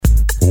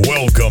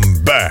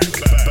Welcome back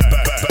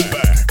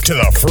to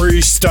the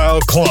Freestyle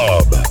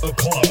Club.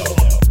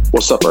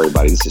 What's up,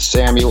 everybody? This is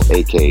Samuel,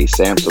 aka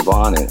Sam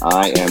Savon, and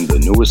I am the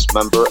newest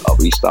member of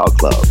Freestyle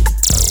Club.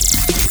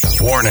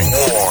 Warning.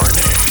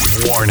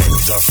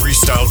 The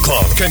Freestyle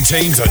Club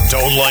contains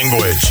adult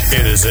language.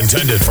 It is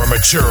intended for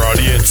mature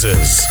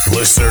audiences.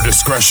 Listener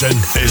discretion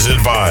is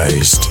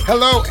advised.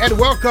 Hello and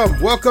welcome.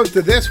 Welcome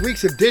to this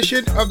week's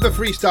edition of the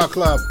Freestyle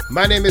Club.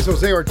 My name is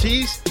Jose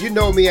Ortiz. You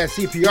know me as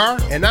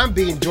CPR, and I'm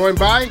being joined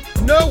by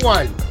no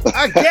one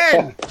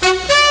again.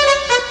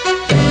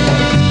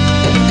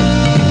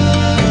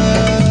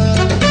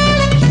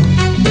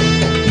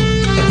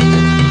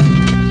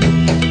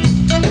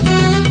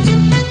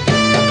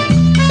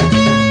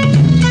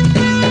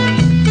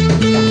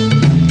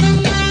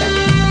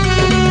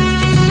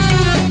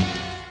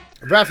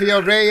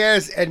 Rafael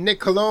Reyes and Nick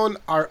Colon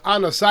are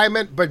on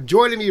assignment, but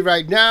joining me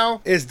right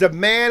now is the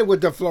man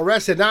with the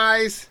fluorescent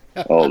eyes.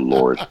 Oh,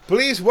 Lord.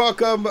 Please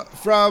welcome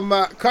from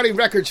Cutting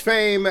Records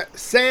fame,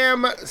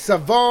 Sam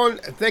Savon.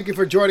 Thank you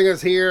for joining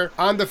us here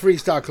on the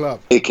Freestyle Club.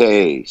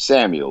 A.K.A.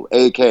 Samuel,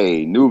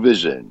 A.K.A. New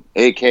Vision,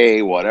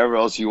 A.K.A. whatever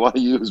else you want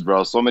to use,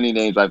 bro. So many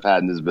names I've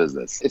had in this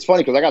business. It's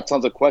funny because I got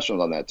tons of questions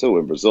on that, too,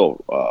 in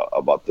Brazil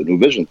about the New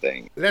Vision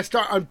thing. Let's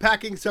start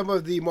unpacking some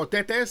of the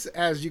motetes,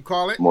 as you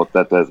call it.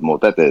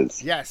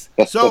 Motetes. Yes.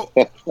 So,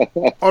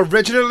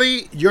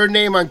 originally, your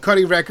name on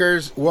Cutting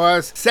Records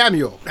was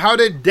Samuel. How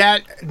did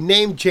that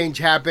name change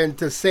happen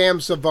to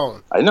Sam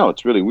Savon? I know,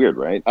 it's really weird,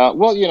 right?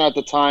 Well, you know, at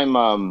the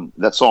time,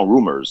 that song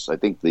Rumors, I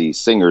think the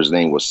singer's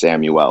name was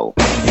Samuel.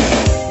 Look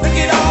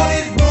at all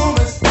these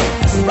rumors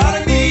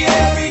surrounding me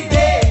every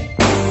day.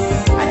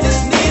 I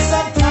just need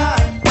some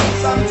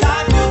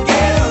time to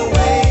get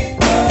away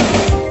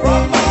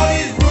from all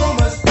these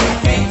rumors. I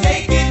can't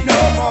take it no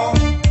more.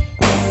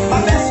 My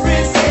best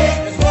friend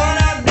said it's what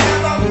I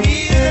never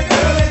meet a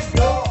girl next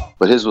door.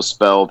 But his was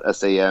spelled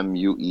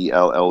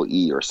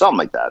Samuelle or something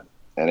like that.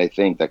 And I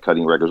think that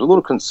Cutting Records was a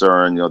little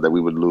concerned, you know, that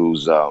we would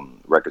lose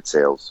record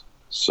sales.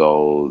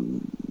 So,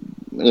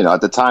 you know,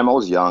 at the time I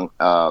was young.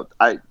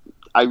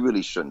 I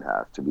really shouldn't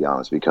have, to be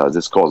honest, because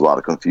this caused a lot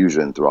of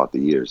confusion throughout the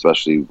years,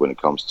 especially when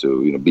it comes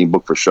to, you know, being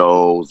booked for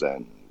shows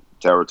and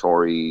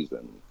territories.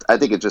 And I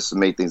think it just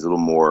made things a little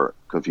more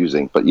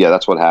confusing. But yeah,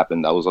 that's what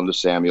happened. I was under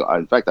Samuel.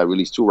 In fact, I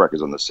released 2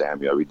 records under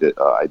Samuel.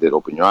 I did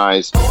Open Your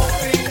Eyes.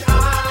 Open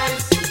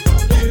eyes,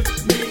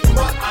 give me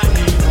what I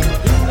need.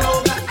 You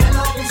know that I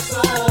love you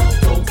so.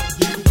 Don't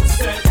you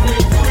set me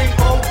free.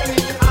 Open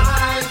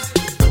eyes,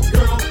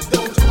 girl,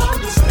 don't you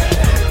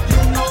understand? You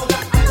know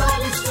that I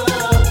love you so.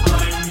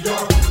 I'm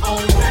your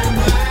only man.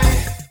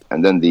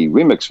 And then the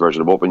remix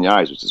version of Open Your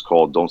Eyes, which is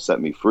called Don't Set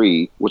Me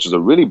Free, which is a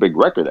really big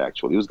record,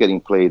 actually. It was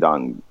getting played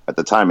at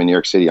the time in New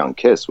York City on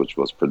KISS, which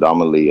was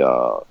predominantly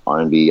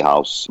R&B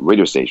house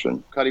radio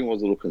station. Cutting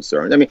was a little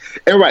concerned. I mean,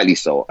 and rightly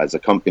so. As a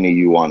company,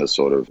 you want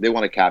to they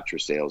want to capture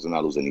sales and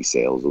not lose any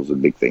sales. It was a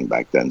big thing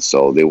back then.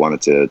 So they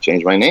wanted to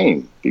change my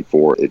name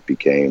before it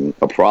became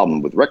a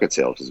problem with record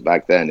sales. Because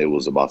back then, it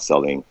was about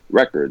selling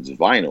records,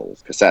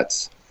 vinyls,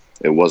 cassettes.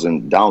 It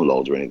wasn't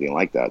downloads or anything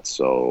like that.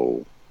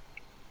 So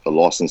the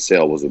loss in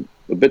sale was a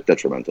bit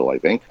detrimental, I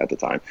think, at the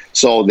time.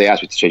 So they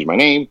asked me to change my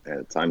name. And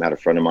at the time, I had a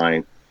friend of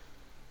mine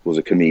who was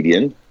a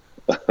comedian.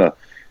 And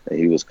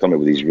he was coming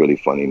with these really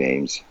funny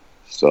names.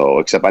 So,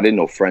 except I didn't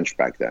know French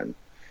back then.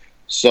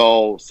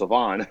 So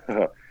Savon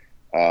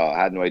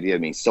had no idea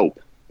it means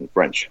soap in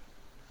French.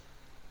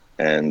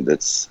 And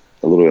it's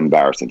a little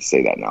embarrassing to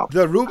say that now.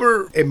 The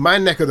rumor in my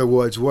neck of the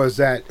woods was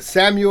that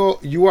Samuel,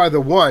 You Are the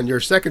One,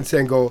 your second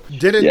single,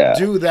 didn't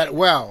do that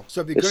well.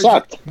 So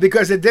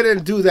because it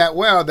didn't do that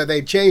well, that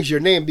they changed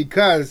your name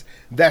because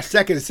that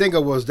second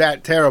single was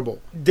that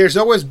terrible. There's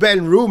always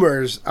been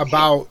rumors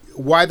about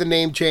why the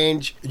name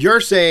changed.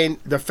 You're saying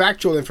the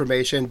factual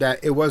information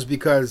that it was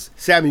because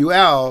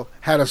Samuel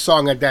had a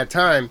song at that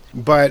time,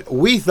 but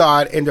we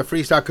thought in the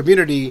freestyle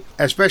community,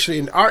 especially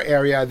in our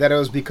area, that it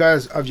was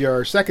because of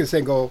your second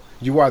single,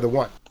 You Are the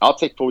One. I'll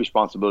take full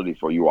responsibility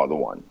for You Are the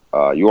One.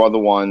 You Are the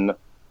One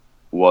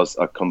was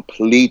a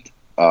complete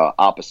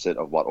opposite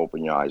of what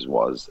Open Your Eyes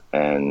was.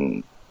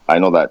 And I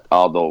know that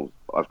although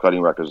I've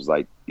Cutting Records,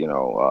 like, you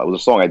know, it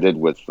was a song I did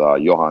with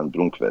Johan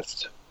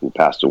Blomqvist, who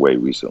passed away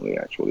recently,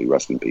 actually.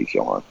 Rest in peace,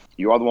 Johan.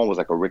 You Are the One was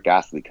like a Rick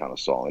Astley kind of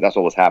song. And that's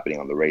what was happening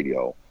on the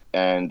radio.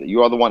 And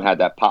You Are the One had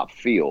that pop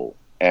feel.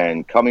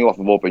 And coming off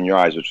of Open Your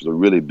Eyes, which was a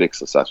really big,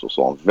 successful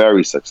song,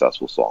 very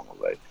successful song.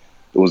 Right?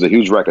 It was a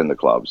huge record in the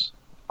clubs.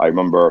 I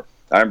remember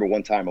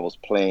one time I was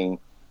playing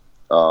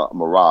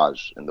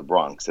Mirage in the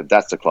Bronx. If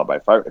that's the club,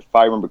 if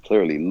I remember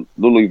clearly,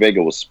 Louis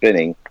Vega was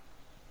spinning.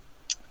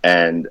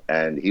 And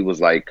he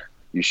was like,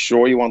 you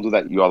sure you want to do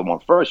that? You Are the One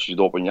first. You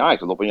should Open Your Eyes,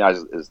 because Open Your Eyes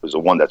is the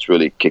one that's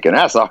really kicking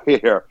ass out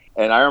here.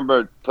 And I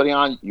remember putting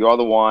on You Are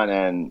the One,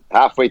 and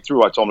halfway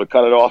through, I told him to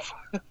cut it off.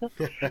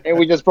 And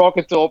we just broke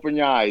into Open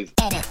Your Eyes.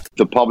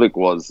 The public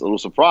was a little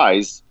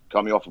surprised,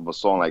 coming off of a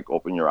song like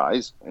Open Your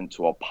Eyes,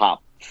 into a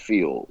pop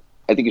feel.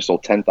 I think you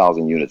sold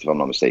 10,000 units, if I'm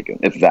not mistaken.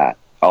 If that.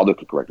 Aldo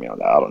could correct me on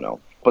that. I don't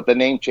know. But the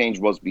name change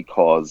was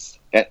because,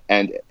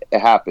 and it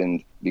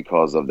happened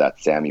because of that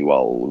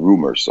Samuel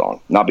Rumor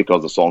song, not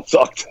because the song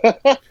sucked.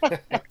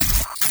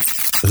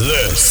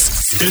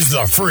 This is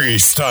the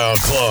Freestyle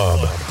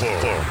Club.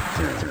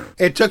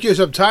 It took you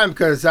some time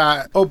because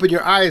Open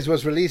Your Eyes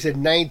was released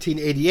in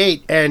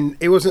 1988, and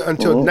it wasn't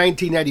until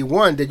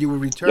 1991 that you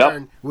would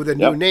return with a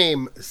new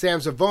name,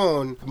 Sam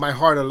Savon, My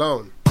Heart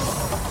Alone.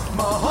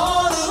 My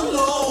heart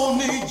alone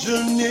needs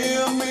you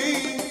near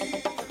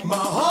me. My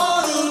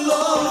heart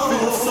alone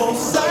feels so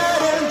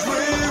sad and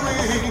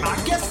dreary.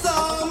 I guess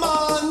I'm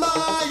on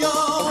my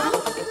own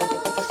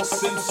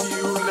since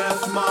you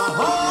left my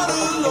heart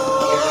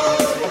alone.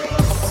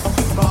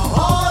 My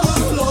heart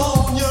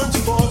alone yearns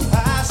for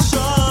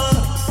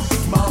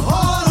passion. My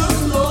heart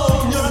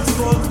alone yearns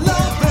for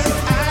love and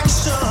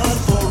action.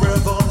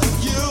 Forever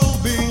you'll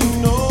be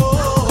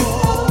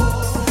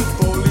known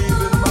for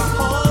leaving my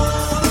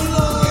heart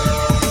alone.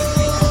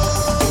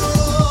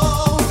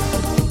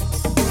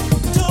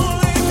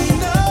 Don't leave me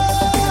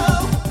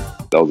now.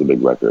 That was a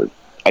big record.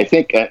 I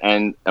think,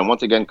 and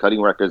once again, Cutting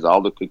Records,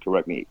 Aldo could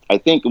correct me. I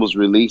think it was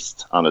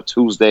released on a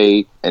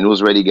Tuesday, and it was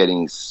already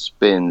getting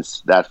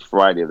spins that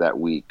Friday of that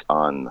week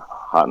on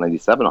Hot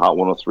 97 or Hot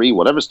 103,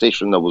 whatever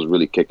station that was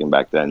really kicking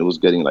back then. It was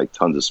getting like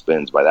tons of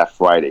spins by that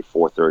Friday,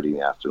 4:30 in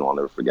the afternoon. I'll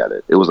never forget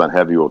it. It was on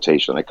heavy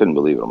rotation. I couldn't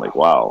believe it. I'm like,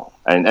 wow.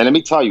 And let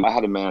me tell you, I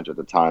had a manager at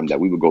the time that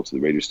we would go to the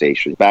radio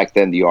station. Back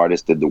then, the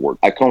artist did the work.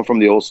 I come from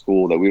the old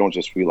school that we don't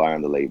just rely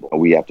on the label.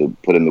 We have to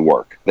put in the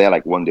work. They had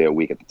like one day a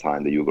week at the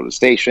time that you would go to the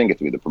station, get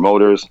to meet the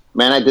promoters.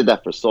 Man, I did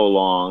that for so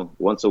long,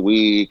 once a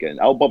week, and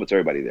I would bump it to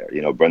everybody there.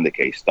 You know, Brenda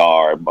K.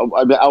 Starr. I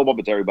would bump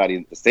it to everybody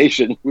at the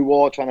station. We were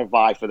all trying to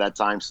vie for that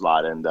time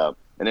slot, and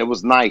it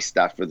was nice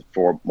that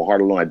for My Heart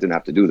Alone, I didn't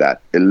have to do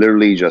that. It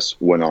literally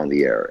just went on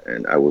the air,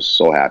 and I was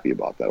so happy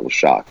about that. I was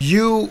shocked.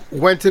 You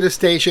went to the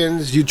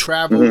stations, you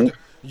traveled,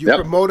 you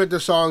promoted the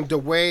song the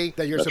way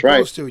that you're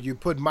supposed to. You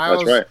put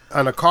miles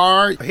on a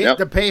car, hit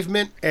the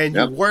pavement, and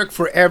you work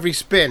for every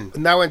spin.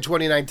 Now in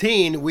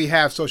 2019, we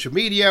have social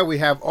media, we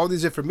have all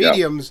these different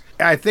mediums.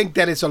 I think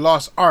that it's a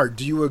lost art.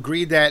 Do you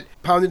agree that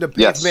pounding the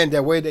pavement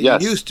that way that you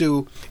used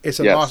to, it's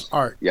a lost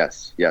art?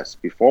 Yes.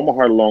 Before My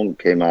Heart Alone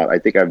came out, I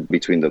think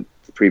between the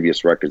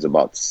previous records,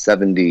 about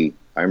 70,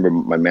 I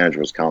remember my manager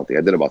was counting,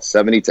 I did about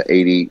 70 to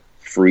 80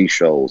 free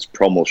shows,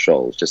 promo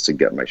shows, just to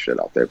get my shit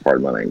out there,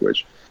 pardon my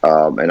language.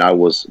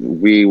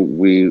 And we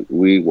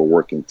were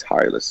working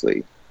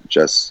tirelessly.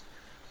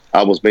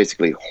 I was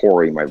basically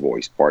whoring my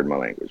voice, pardon my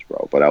language,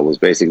 bro. But I was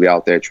basically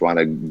out there trying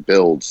to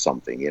build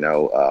something, you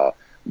know.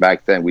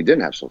 Back then, we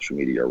didn't have social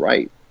media,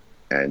 right?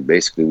 And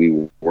basically,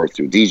 we worked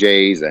through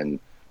DJs and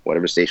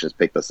whatever stations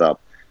picked us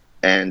up.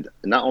 And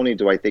not only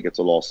do I think it's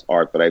a lost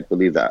art, but I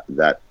believe that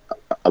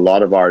a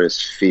lot of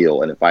artists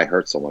feel, and if I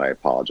hurt someone, I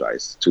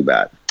apologize. Too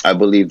bad. I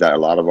believe that a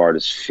lot of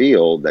artists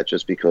feel that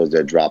just because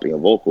they're dropping a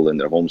vocal in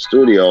their home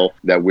studio,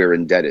 that we're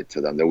indebted to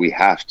them, that we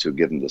have to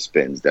give them the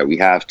spins, that we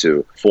have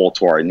to fall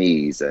to our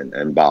knees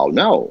and bow.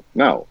 No,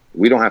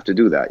 we don't have to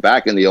do that.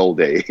 Back in the old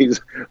days,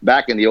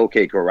 back in the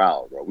OK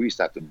Corral, bro, we used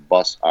to have to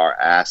bust our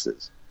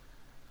asses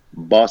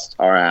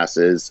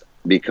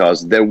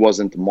because there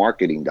wasn't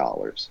marketing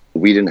dollars.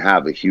 We didn't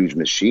have a huge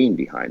machine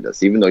behind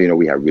us, even though, you know,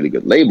 we had really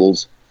good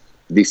labels,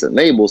 decent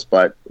labels,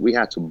 but we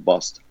had to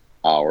bust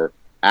our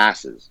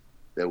asses.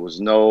 There was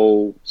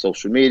no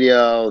social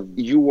media.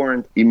 You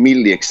weren't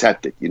immediately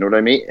accepted. You know what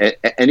I mean?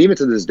 And even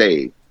to this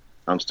day,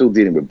 I'm still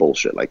dealing with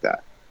bullshit like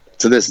that.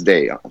 To this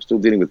day, I'm still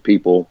dealing with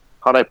people.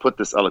 How do I put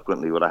this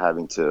eloquently without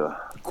having to...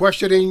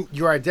 Questioning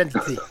your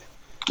identity.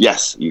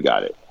 Yes, you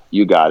got it.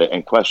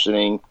 And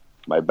questioning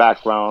my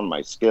background,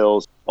 my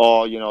skills.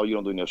 Oh, you know, you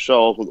don't do your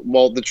show.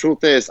 Well, the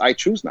truth is, I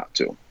choose not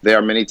to. There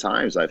are many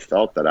times I've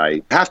felt that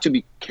I have to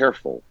be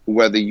careful.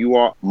 Whether you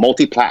are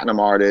multi-platinum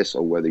artist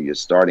or whether you're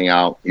starting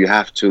out, you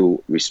have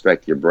to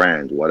respect your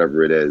brand,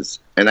 whatever it is.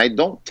 And I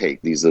don't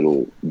take these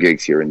little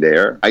gigs here and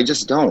there. I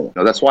just don't.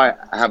 Now, that's why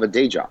I have a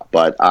day job.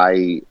 But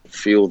I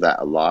feel that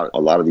a lot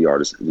of the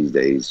artists these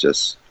days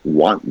just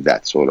want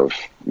that sort of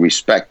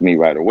respect me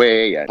right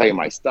away and play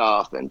my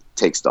stuff and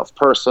take stuff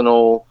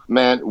personal.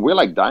 Man, we're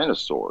like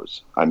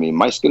dinosaurs. I mean,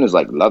 my skin is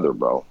like leather,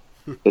 bro.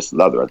 It's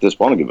leather. At this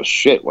point, I don't give a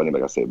shit what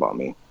anybody got to say about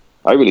me.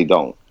 I really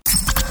don't.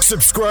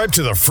 Subscribe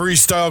to the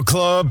Freestyle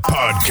Club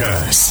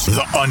podcast,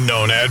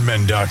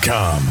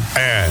 theunknownadmin.com,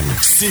 and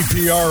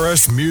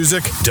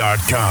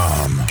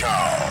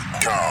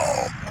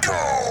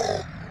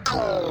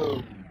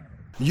cprsmusic.com.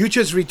 You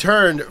just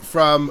returned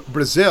from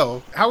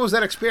Brazil. How was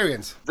that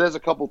experience? There's a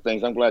couple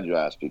things. I'm glad you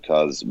asked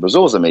because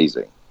Brazil is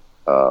amazing.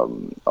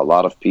 A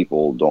lot of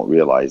people don't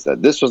realize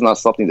that this was not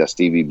something that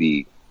Stevie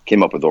B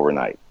came up with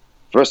overnight.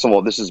 First of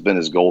all, this has been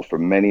his goal for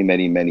many,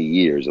 many, many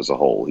years as a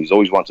whole. He's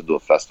always wanted to do a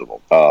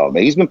festival. And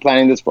he's been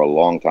planning this for a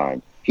long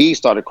time. He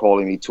started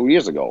calling me 2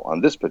 years ago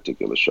on this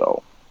particular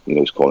show. You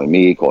know, he's calling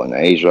me, calling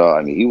Asia.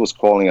 I mean, he was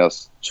calling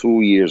us 2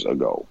 years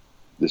ago.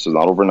 This was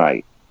not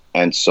overnight.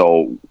 And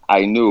so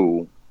I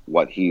knew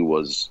what he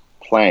was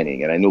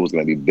planning, and I knew it was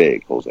going to be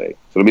big, Jose.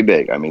 It's going to be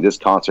big. I mean, this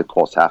concert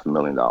cost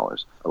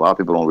 $500,000. A lot of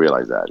people don't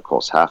realize that. It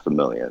costs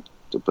 $500,000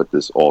 to put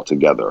this all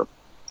together.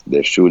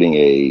 They're shooting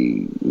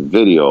a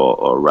video,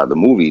 or rather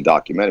movie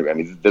documentary. I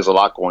mean, there's a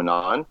lot going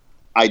on.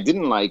 I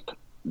didn't like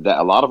that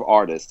a lot of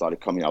artists started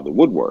coming out of the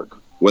woodwork.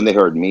 When they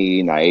heard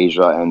me,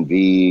 Niaja,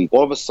 MV,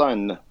 all of a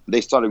sudden, they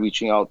started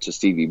reaching out to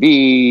Stevie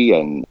B,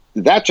 and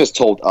that just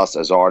told us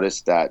as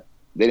artists that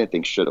they didn't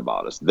think shit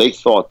about us. They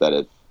thought that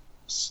if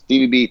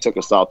Stevie B took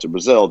us out to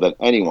Brazil, then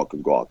anyone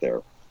could go out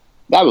there.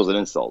 That was an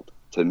insult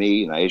to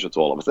me, Niaja, to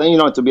all of us.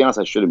 And, to be honest,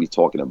 I shouldn't be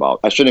talking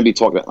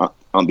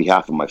on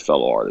behalf of my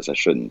fellow artists. I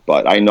shouldn't.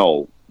 But I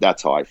know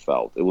that's how I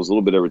felt. It was a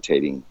little bit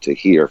irritating to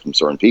hear from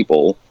certain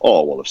people,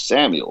 oh, well, if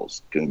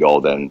Samuels can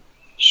go, then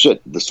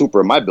shit, the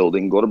super in my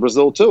building can go to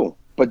Brazil too.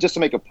 But just to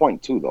make a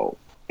point too, though,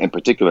 in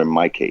particular in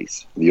my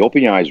case, the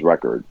Open Your Eyes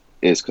record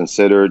is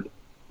considered,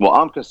 well,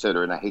 I'm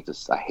considered, and I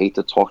hate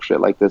to talk shit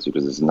like this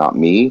because it's not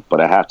me, but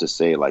I have to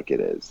say it like it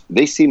is.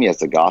 They see me as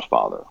the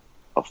godfather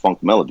of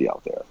funk melody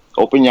out there.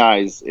 Open Your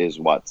Eyes is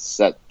what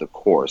set the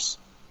course.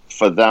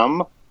 For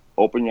them,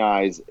 Open Your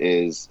Eyes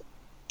is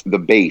the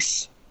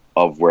base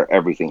of where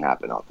everything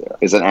happened out there.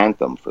 It's an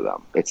anthem for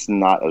them. It's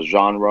not a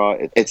genre.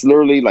 It's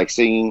literally like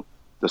singing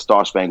the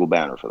Star Spangled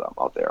Banner for them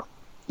out there.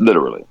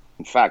 Literally.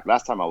 In fact,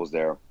 last time I was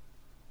there,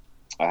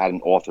 I had an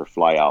author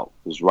fly out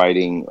who was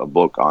writing a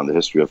book on the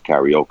history of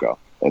karaoke.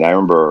 And I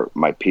remember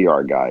my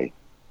PR guy,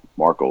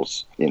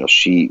 Marcos,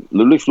 she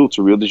literally flew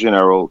to Rio de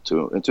Janeiro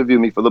to interview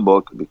me for the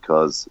book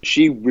because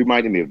she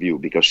reminded me of you,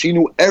 because she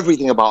knew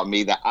everything about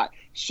me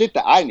shit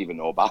that I didn't even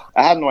know about.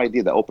 I had no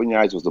idea that Open Your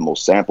Eyes was the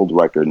most sampled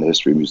record in the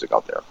history of music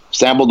out there.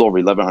 Sampled over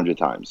 1,100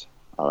 times.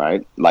 All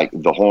right. Like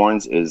the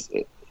horns is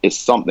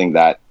something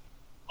that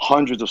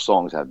hundreds of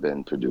songs have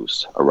been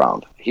produced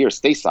around. Here,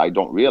 stateside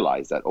don't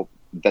realize that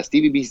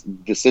Stevie B's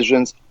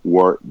decisions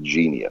were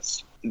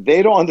genius.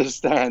 They don't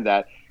understand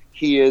that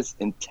he is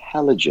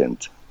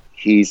intelligent.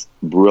 He's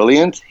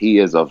brilliant. He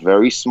is a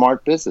very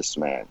smart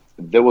businessman.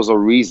 There was a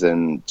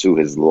reason to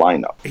his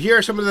lineup. Here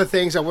are some of the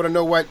things I want to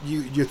know what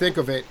you think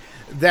of it.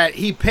 That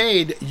he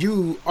paid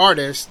you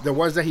artists, the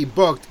ones that he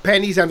booked,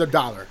 pennies on the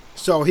dollar.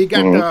 So he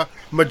got the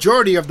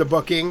majority of the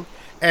booking,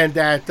 and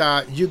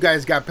that you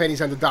guys got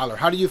pennies on the dollar.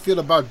 How do you feel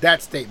about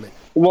that statement?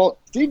 Well,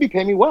 Stevie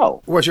paid me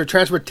well. Was your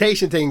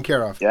transportation taken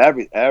care of? Yeah,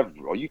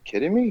 are you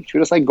kidding me?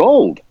 Treat us like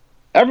gold.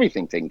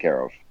 Everything taken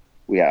care of.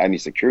 We had,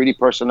 security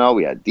personnel.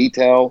 We had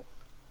detail.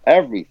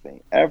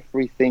 Everything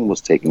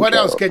was taken care of. What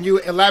else? Can you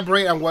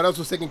elaborate on what else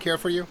was taken care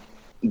of for you?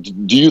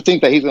 Do you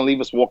think that he's going to leave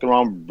us walking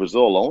around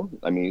Brazil alone?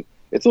 I mean,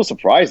 it's so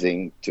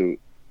surprising to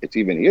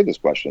even hear this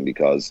question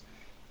because,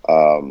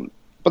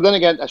 but then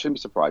again, I shouldn't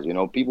be surprised.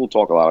 People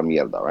talk a lot of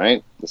mierda,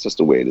 right? That's just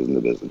the way it is in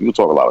the business. People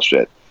talk a lot of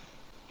shit.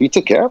 He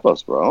took care of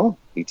us, bro.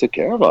 He took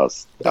care of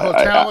us. The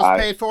hotel was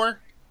paid for?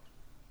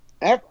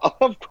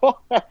 Of course.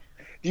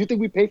 Do you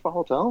think we paid for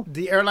hotel?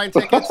 The airline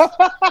tickets?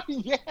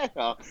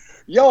 Yeah.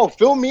 Yo,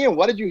 fill me in.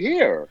 What did you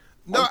hear?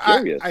 No,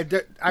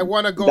 I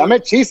want to go. Dame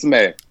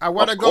chisme. I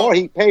want to go.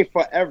 He paid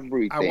for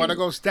everything. I want to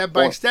go step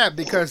by step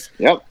because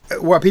yep.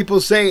 What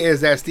people say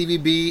is that Stevie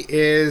B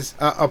is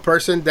a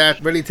person that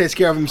really takes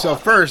care of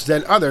himself first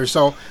than others.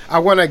 So I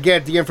want to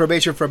get the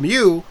information from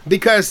you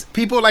because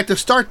people like to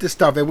start this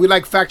stuff and we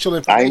like factual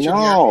information. I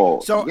know.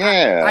 Here. So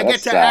yeah, I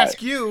get to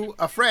ask you,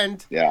 a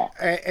friend,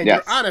 and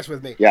you're honest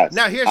with me. Yes.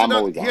 Now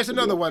here's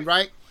another one,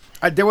 right?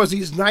 There was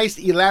these nice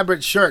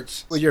elaborate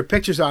shirts with your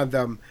pictures on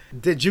them.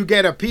 Did you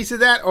get a piece of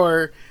that,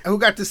 or who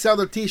got to sell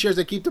the T-shirts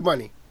and keep the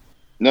money?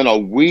 No,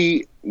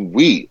 we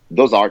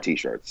those are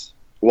T-shirts.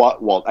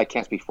 Well, I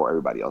can't speak for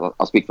everybody else.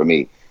 I'll speak for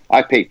me.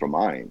 I paid for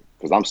mine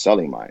because I'm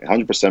selling mine.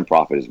 100%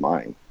 profit is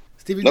mine.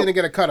 Stevie didn't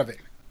get a cut of it.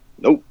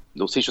 Nope,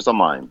 those T-shirts are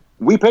mine.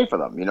 We paid for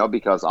them,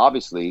 because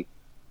obviously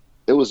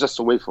it was just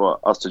a way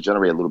for us to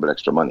generate a little bit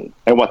extra money.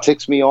 And what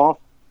ticks me off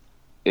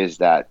is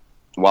that,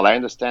 while I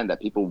understand that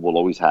people will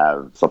always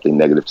have something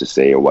negative to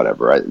say or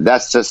whatever, right?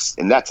 That's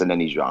in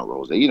any genre,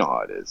 Jose. You know how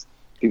it is.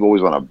 People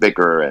always want to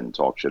bicker and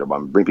talk shit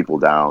about, bring people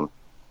down.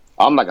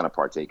 I'm not going to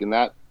partake in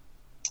that.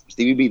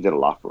 Stevie B did a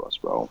lot for us,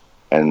 bro.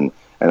 And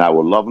I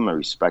will love him and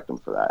respect him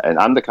for that. And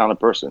I'm the kind of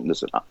person,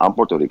 listen, I'm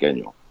Puerto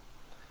Riqueño.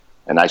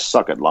 And I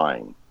suck at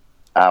lying.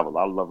 I have a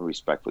lot of love and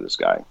respect for this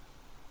guy.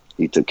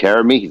 He took care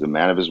of me. He's a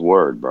man of his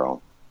word,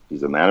 bro.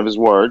 He's a man of his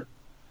word.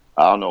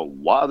 I don't know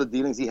what other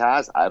dealings he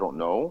has. I don't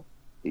know.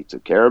 He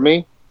took care of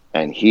me,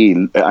 and he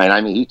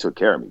took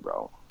care of me,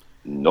 bro.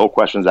 No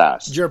questions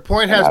asked. Your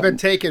point has been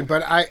taken,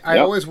 but I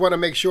always want to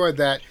make sure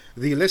that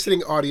the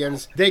listening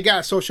audience, they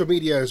got social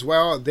media as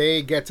well.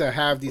 They get to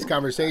have these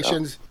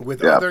conversations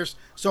with others.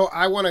 So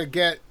I want to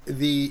get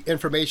the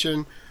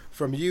information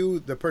from you,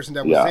 the person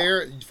that was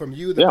there, from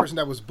you, the person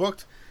that was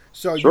booked.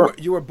 So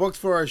you were booked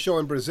for a show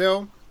in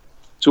Brazil.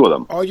 2 of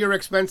them. All your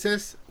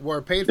expenses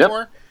were paid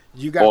for.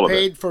 You got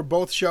paid for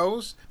both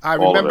shows. I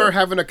remember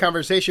having a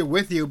conversation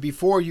with you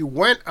before you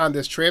went on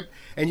this trip,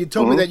 and you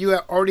told me that you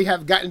already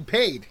have gotten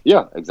paid.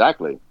 Yeah,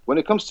 exactly. When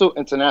it comes to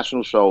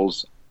international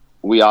shows,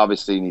 we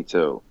obviously need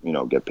to,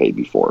 get paid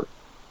before.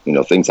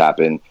 Things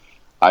happen.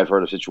 I've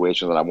heard of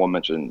situations, and I won't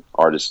mention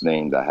artists'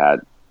 name that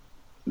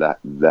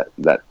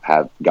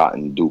have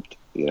gotten duped.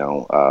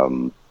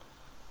 In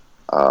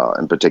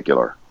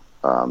particular,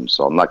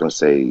 So I'm not going to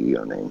say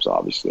names,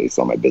 obviously. It's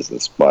not my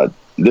business. But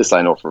this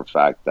I know for a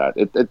fact that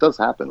it does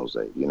happen, Jose.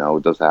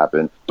 It does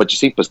happen. But you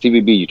see, for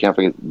Stevie B, you can't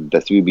forget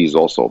that Stevie B is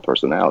also a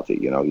personality.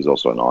 He's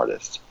also an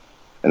artist.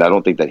 And I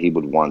don't think that he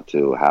would want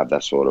to have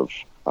that sort of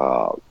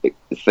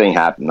thing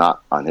happen,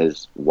 not on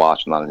his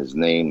watch, not on his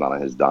name, not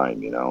on his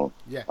dime,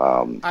 Yeah.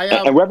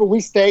 And wherever we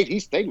stayed, he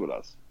stayed with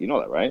us. You know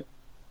that, right?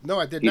 No,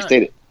 I did he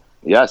not.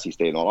 Yes, he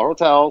stayed in all our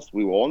hotels.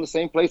 We were all in the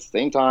same place at the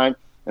same time.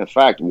 In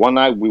fact, one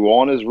night we were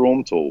all in his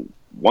room till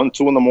 1,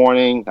 2 in the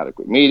morning, had a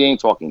quick meeting,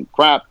 talking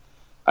crap.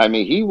 I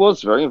mean, he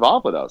was very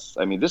involved with us.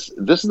 I mean, this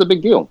is a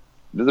big deal.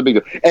 This is a big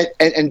deal.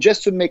 And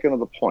just to make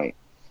another point,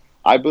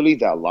 I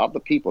believe that a lot of the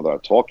people that are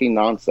talking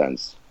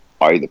nonsense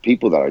are either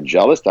people that are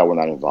jealous that we're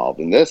not involved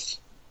in this,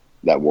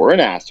 that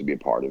weren't asked to be a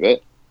part of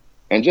it,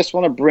 and just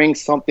want to bring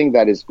something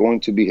that is going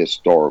to be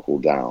historical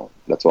down.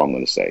 That's what I'm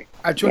going to say.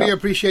 I truly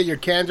appreciate your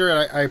candor,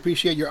 and I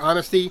appreciate your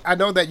honesty. I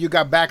know that you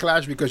got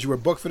backlash because you were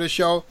booked for the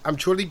show. I'm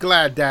truly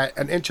glad that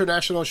an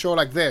international show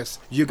like this,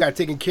 you got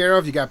taken care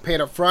of, you got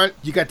paid up front,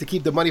 you got to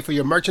keep the money for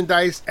your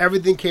merchandise.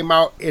 Everything came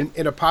out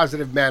in a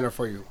positive manner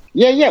for you.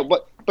 Yeah,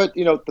 but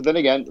then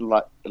again,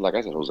 like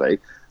I said, Jose,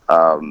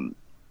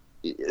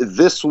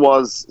 this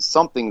was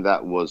something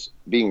that was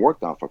being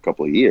worked on for a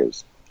couple of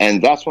years. And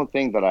that's one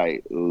thing that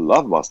I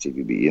love about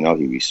Stevie B.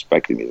 He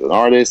respected me as an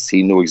artist.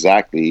 He knew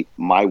exactly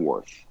my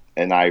worth.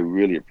 And I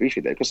really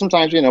appreciate that. Because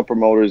sometimes,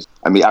 promoters,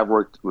 I've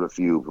worked with a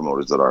few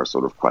promoters that are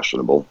sort of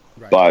questionable.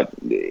 Right. But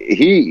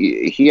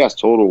he has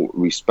total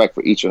respect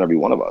for each and every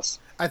one of us.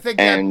 I think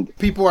that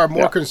people are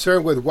more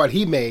concerned with what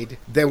he made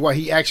than what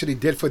he actually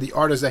did for the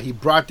artists that he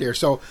brought there.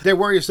 So they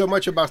worry so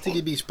much about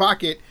Stevie B's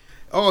pocket.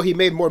 Oh, he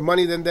made more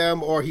money than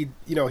them, or he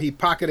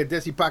pocketed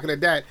this, he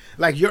pocketed that.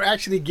 Like, you're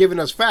actually giving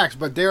us facts,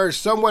 but there is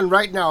someone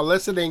right now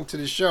listening to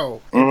the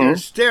show, and they're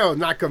still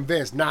not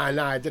convinced. Nah,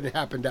 it didn't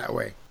happen that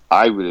way.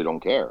 I really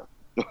don't care.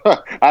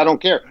 I don't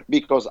care,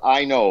 because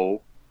I know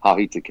how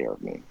he took care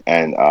of me.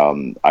 And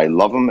I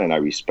love him, and I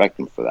respect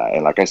him for that.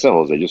 And like I said,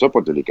 Jose, yo soy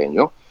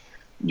puertorriqueño.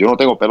 Yo no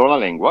tengo pelo en la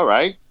lengua,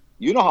 right?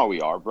 You know how we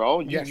are,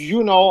 bro. Yes.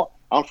 You know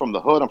I'm from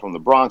the hood. I'm from the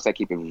Bronx. I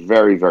keep it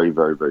very, very,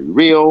 very, very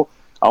real.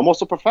 I'm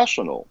also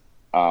professional.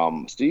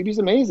 Stevie's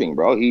amazing,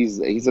 bro. He's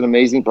an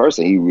amazing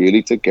person. He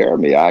really took care of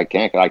me. I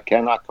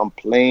cannot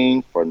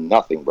complain for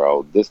nothing,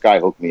 bro. This guy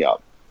hooked me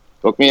up.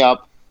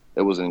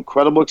 It was an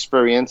incredible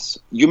experience.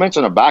 You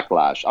mentioned a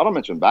backlash. I don't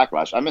mention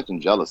backlash. I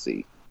mentioned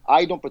jealousy.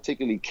 I don't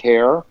particularly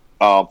care.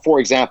 For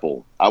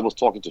example, I was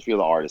talking to a few of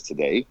the artists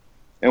today,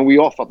 and we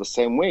all felt the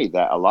same way,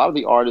 that a lot of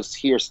the artists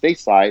here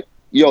stateside,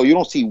 you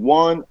don't see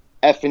one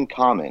effing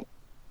comment,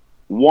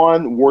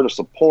 one word of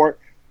support.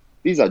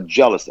 These are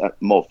jealous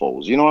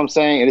mofos. You know what I'm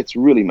saying? And it's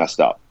really messed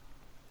up.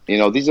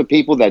 These are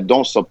people that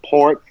don't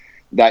support,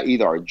 that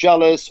either are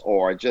jealous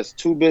or are just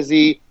too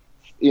busy,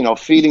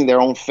 feeding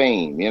their own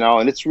fame,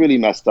 and it's really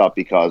messed up,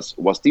 because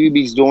what Stevie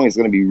B's doing is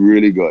going to be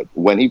really good.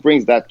 When he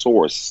brings that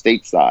tour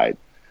stateside,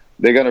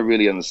 they're going to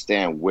really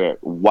understand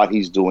what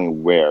he's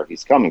doing, where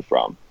he's coming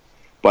from.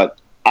 But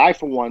I,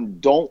 for one,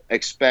 don't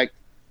expect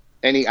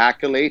any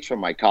accolades from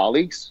my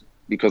colleagues,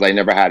 because I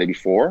never had it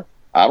before.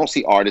 I don't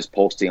see artists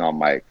posting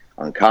on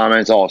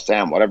comments, oh,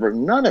 Sam, whatever.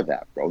 None of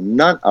that, bro.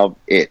 None of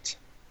it.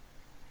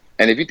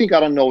 And if you think I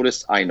don't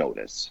notice, I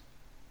notice.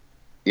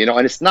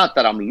 And it's not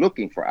that I'm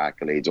looking for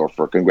accolades or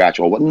for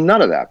congratulations.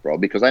 None of that, bro,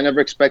 because I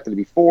never expected it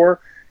before.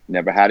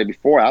 Never had it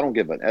before. I don't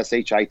give an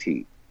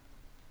shit.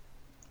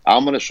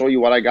 I'm going to show you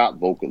what I got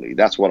vocally.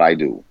 That's what I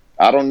do.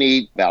 I don't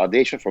need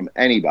validation from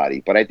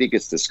anybody, but I think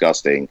it's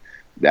disgusting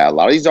that a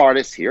lot of these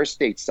artists here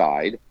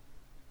stateside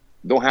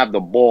don't have the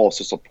balls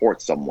to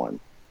support someone.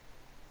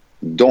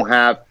 Don't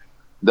have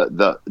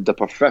the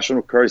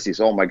professional courtesy.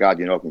 Oh my God,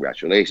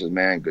 congratulations,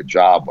 man, good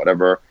job,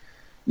 whatever.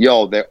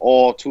 They're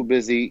all too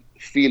busy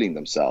feeling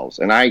themselves.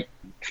 And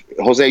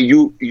Jose,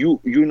 you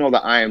know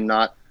that I am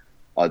not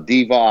a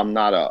diva. I'm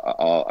not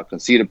a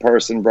conceited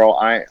person, bro.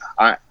 I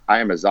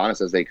am as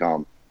honest as they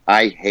come.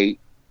 I hate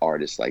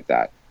artists like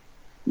that.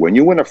 When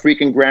you win a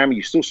freaking Grammy,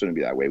 you still shouldn't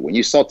be that way. When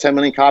you sell 10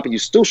 million copies, you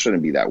still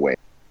shouldn't be that way.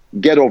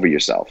 Get over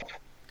yourself.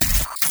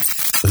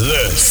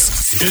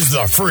 This is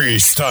the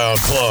Freestyle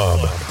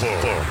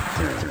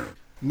Club.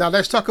 Now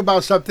let's talk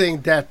about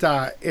something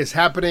that is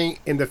happening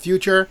in the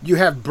future. You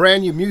have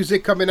brand new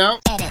music coming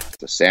out.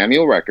 The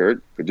Samuel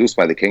record, produced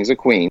by the Kings of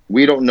Queens.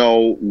 We don't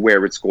know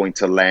where it's going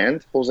to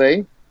land,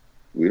 Jose.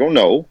 We don't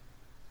know.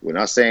 We're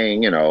not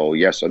saying,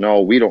 yes or no.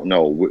 We don't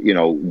know.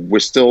 We're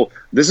still,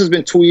 this has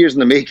been 2 years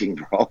in the making,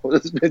 bro.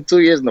 This has been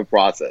 2 years in the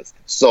process.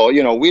 So,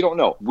 we don't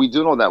know. We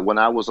do know that when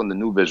I was on the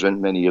New Vision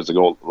many years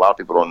ago, a lot of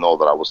people don't know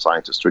that I was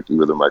signed to Strictly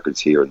Rhythm Records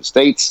here in the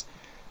States.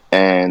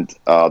 And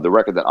the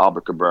record that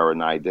Albert Cabrera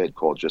and I did,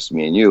 called Just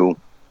Me and You,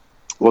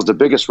 was the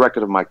biggest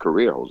record of my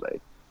career,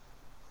 Jose.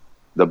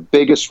 The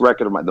biggest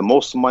record of the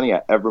most money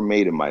I ever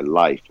made in my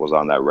life was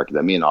on that record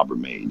that me and Albert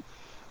made.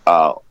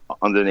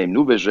 Under the name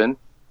New Vision.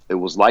 It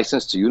was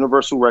licensed to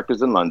Universal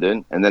Records in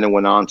London, and then it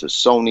went on to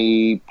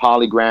Sony,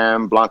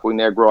 Polygram, Blanco y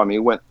Negro. It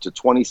went to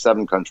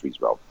 27 countries,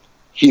 bro.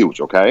 Huge,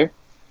 okay?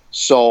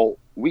 So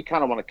we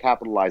kind of want to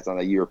capitalize on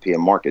the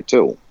European market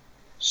too.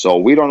 So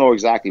we don't know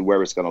exactly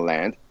where it's going to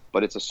land,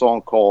 but it's a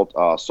song called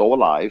So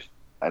Alive.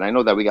 And I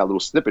know that we got a little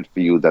snippet for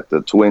you that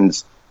the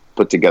twins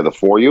put together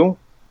for you.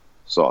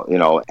 So,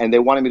 and they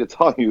wanted me to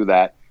tell you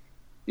that,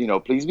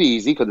 please be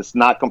easy because it's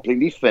not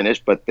completely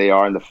finished, but they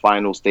are in the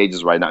final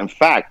stages right now. In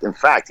fact,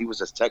 he was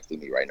just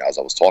texting me right now as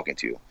I was talking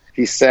to you.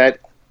 He said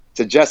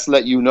to just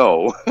let you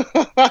know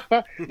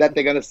that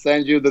they're going to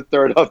send you the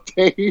third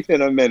update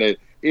in a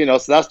minute. So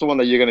that's the one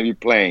that you're going to be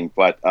playing.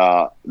 But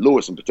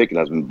Lewis in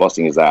particular has been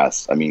busting his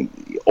ass. I mean,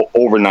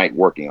 overnight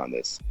working on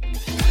this.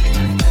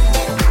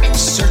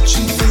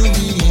 Searching for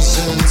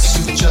reasons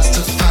to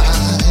justify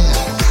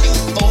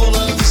all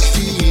of these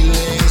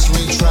feelings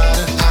we try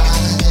to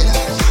hide.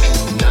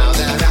 Now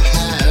that I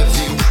have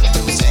you,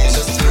 those days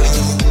are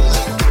through.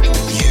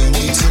 You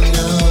need to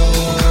know,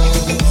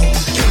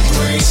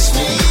 embrace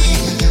me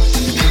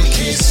and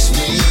kiss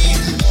me,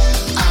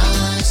 I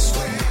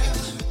swear.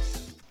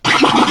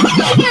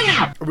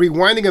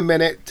 Rewinding a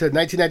minute to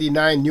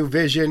 1999, New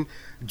Vision,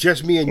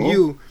 Just Me and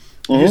You.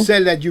 You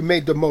said that you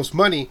made the most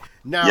money.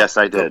 Now, yes,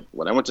 I did.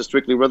 When I went to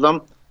Strictly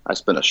Rhythm, I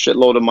spent a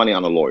shitload of money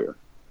on a lawyer.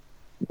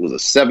 It was a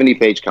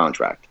 70-page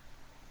contract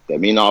that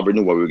me and Albert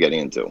knew what we were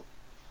getting into.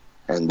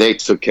 And they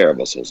took care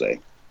of us, Jose.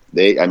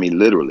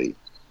 Literally.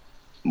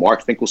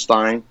 Mark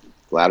Finkelstein,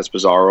 Gladys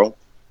Pizarro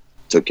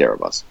took care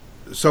of us.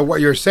 So what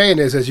you're saying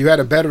is you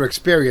had a better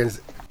experience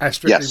at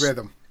Strictly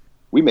Rhythm.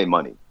 We made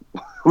money.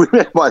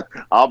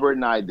 Albert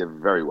and I did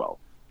very well.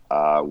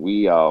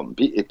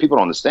 People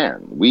don't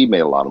understand. We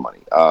made a lot of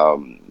money.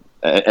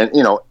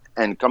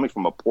 And coming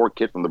from a poor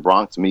kid from the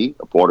Bronx, me,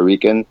 a Puerto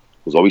Rican,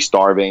 who's always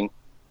starving,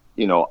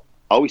 I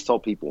always tell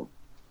people,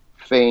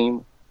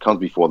 fame comes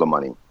before the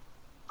money.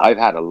 I've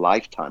had a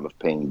lifetime of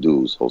paying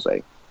dues,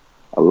 Jose.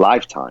 A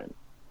lifetime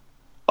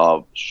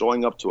of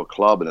showing up to a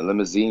club in a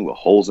limousine with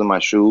holes in my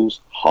shoes,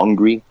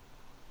 hungry,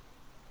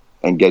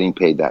 and getting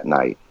paid that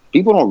night.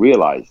 People don't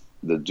realize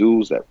the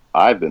dues that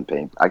I've been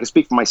paying. I can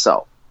speak for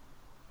myself.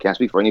 Can't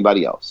speak for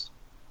anybody else.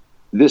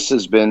 This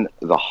has been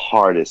the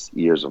hardest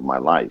years of my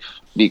life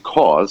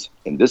because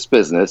in this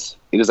business,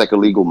 it is like a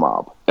legal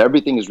mob.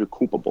 Everything is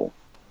recoupable.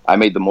 I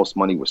made the most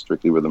money with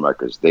Strictly Rhythm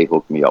Records. They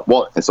hooked me up.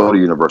 Well, and so did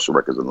Universal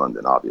Records in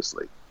London,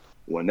 obviously.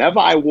 Whenever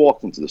I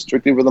walked into the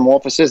Strictly Rhythm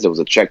offices, there was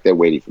a check there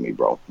waiting for me,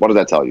 bro. What does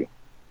that tell you?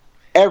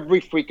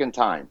 Every freaking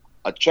time,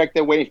 a check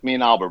there waiting for me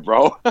and Albert,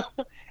 bro.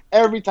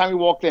 Every time we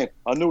walked in,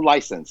 a new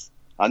license,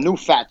 a new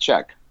fat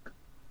check.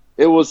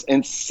 It was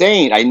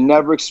insane. I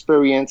never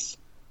experienced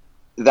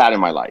that in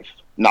my life.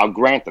 Now,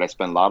 granted, I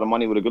spent a lot of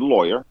money with a good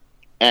lawyer.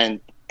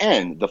 And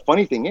the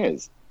funny thing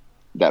is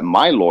that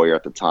my lawyer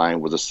at the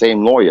time was the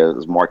same lawyer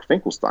as Mark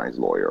Finkelstein's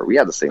lawyer. We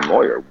had the same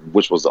lawyer,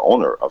 which was the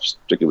owner of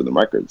Strictly Rhythm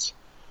Records.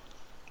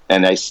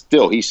 And he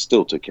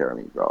still took care of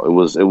me, bro.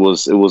 It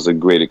was a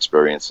great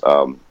experience.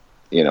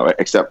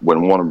 Except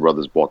when Warner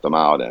Brothers bought them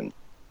out and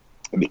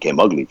it became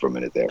ugly for a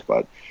minute there.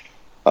 But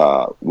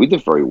we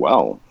did very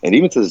well. And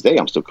even to this day,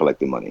 I'm still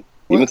collecting money.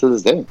 Even to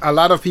this day. A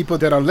lot of people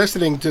that are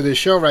listening to this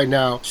show right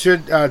now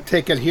should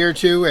take adhere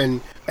to, and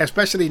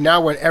especially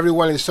now when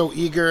everyone is so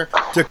eager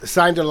to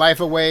sign their life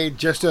away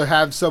just to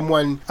have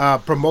someone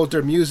promote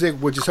their music,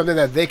 which is something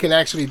that they can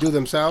actually do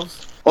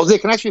themselves. Jose,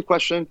 can I ask you a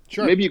question?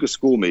 Sure. Maybe you could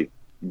school me.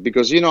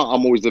 Because, I'm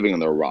always living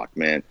under a rock,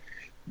 man.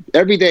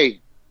 Every day,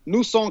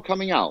 new song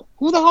coming out.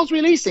 Who the hell's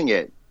releasing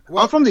it?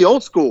 Well, I'm from the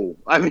old school.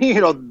 I mean,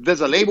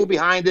 there's a label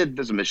behind it.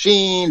 There's a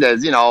machine.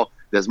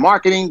 There's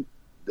marketing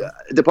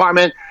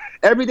department.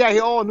 Every day I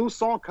hear, new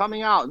song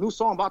coming out. New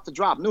song about to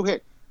drop. New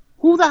hit.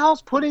 Who the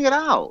hell's putting it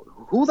out?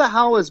 Who the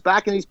hell is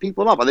backing these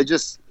people up? Are they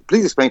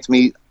please explain to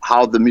me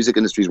how the music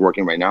industry is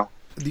working right now.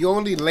 The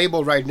only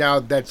label right now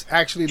that's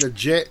actually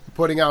legit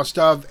putting out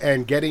stuff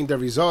and getting the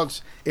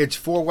results, it's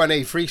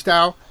 418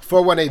 Freestyle,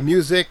 418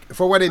 Music.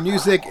 418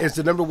 Music is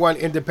the #1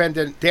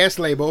 independent dance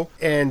label,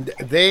 and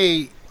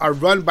they are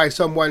run by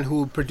someone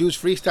who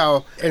produced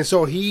Freestyle. And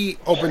so he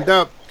opened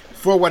up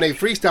 418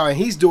 Freestyle, and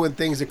he's doing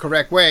things the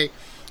correct way.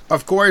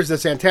 Of course, the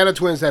Santana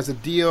Twins has a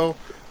deal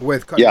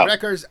with Cutting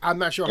Records. I'm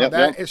not sure how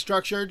that is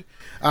structured,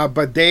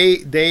 but they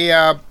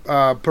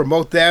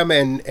promote them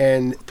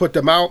and put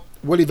them out.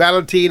 Willie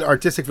Valentine,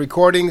 Artistic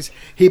Recordings,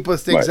 he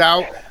puts things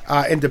out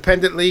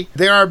independently.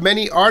 There are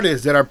many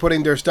artists that are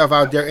putting their stuff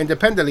out there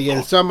independently,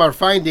 and some are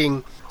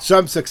finding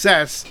some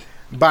success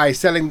by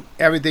selling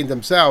everything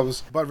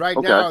themselves. But right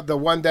now, the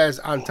one that's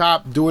on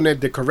top doing it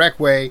the correct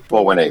way,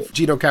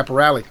 Gino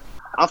Caporale.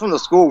 I'm from the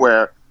school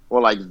where,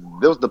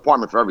 there was a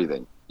department for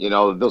everything. There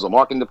was a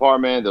marketing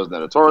department, there was an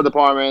editorial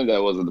department,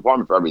 there was a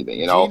department for everything,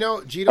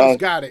 Gino's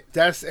got it.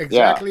 That's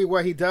exactly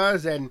what he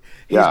does, and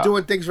he's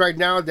doing things right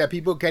now that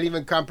people can't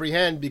even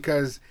comprehend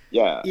because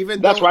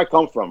that's where I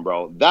come from,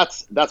 bro.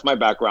 That's my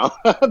background.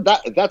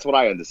 That's what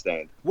I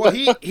understand. Well,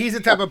 he's the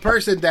type of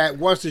person that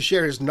wants to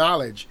share his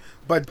knowledge,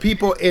 but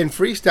people in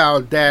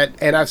freestyle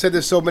and I've said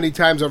this so many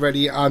times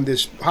already on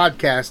this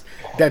podcast,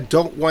 that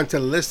don't want to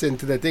listen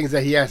to the things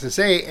that he has to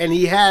say, and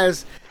he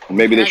has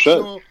maybe they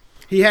should.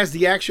 He has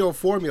the actual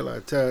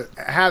formula to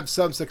have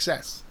some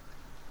success.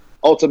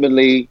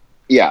 Ultimately,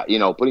 yeah,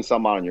 putting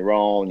something out on your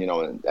own,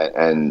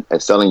 and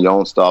selling your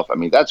own stuff. I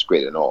mean, that's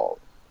great and all,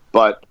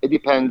 but it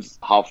depends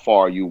how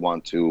far you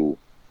want to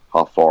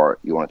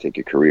take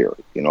your career.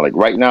 Like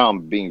right now, I'm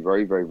being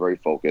very, very, very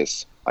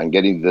focused on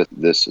getting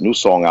this new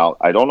song out.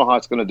 I don't know how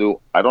it's gonna do.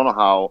 I don't know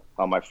how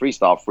my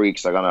freestyle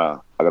freaks are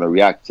gonna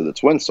react to the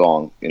Twin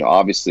song.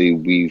 Obviously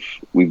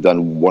we've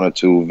done one or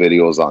two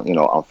videos on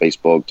on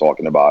Facebook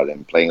talking about it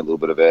and playing a little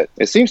bit of it.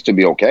 It seems to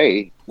be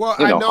okay. Well,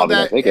 I know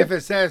that if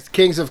it says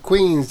Kings of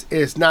Queens,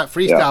 it's not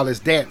freestyle, it's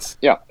dance.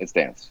 Yeah, it's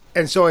dance.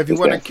 And so if you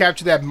want to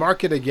capture that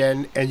market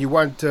again and you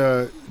want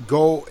to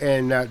go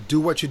and do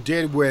what you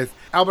did with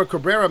Albert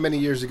Cabrera many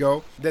years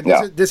ago, then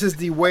this is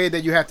the way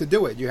that you have to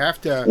do it. You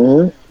have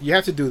to you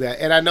have to do that.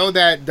 And I know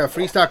that the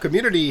freestyle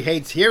community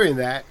hates hearing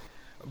that.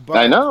 But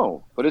I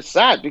know, but it's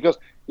sad because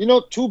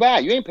too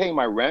bad you ain't paying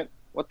my rent.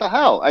 What the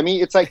hell? I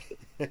mean, it's like,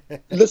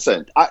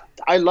 listen,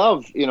 I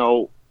love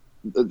the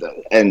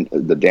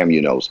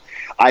damn knows.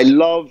 I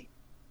love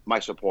my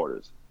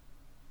supporters,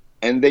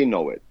 and they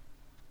know it.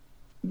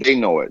 They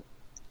know it.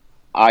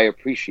 I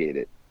appreciate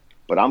it,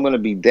 but I'm gonna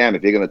be damned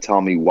if you're gonna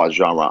tell me what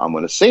genre I'm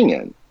gonna sing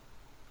in.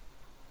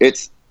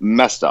 It's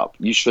messed up.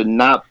 You should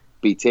not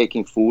be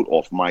taking food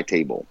off my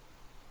table.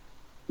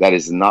 That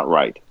is not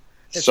right.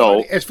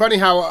 It's funny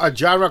how a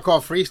genre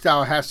called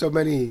freestyle has so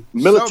many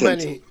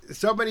militant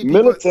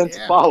people,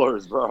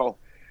 followers, bro.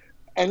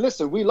 And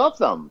listen, we love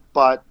them,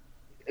 but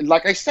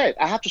like I said,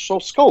 I have to show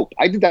scope.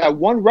 I did that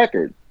one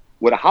record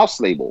with a house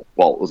label.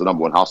 Well, it was the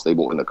number one house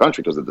label in the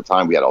country because at the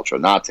time we had Ultra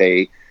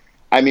Nate.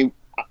 I mean,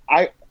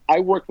 I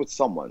worked with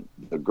someone.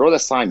 The girl that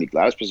signed me,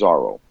 Gladys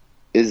Pizarro,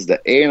 is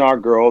the A&R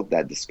girl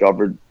that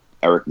discovered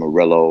Eric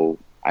Murillo.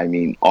 I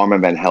mean,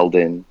 Armand Van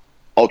Helden,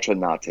 Ultra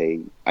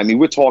Nate. I mean,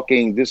 we're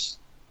talking, this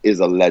is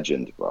a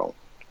legend, bro.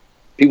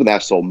 People that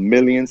have sold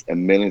millions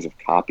and millions of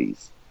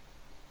copies.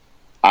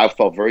 I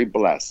felt very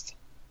blessed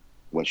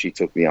when she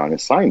took me on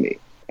and signed me.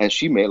 And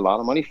she made a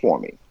lot of money for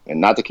me. And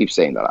not to keep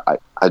saying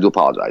that, I do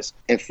apologize.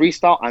 In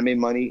freestyle, I made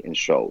money in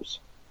shows.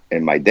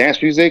 In my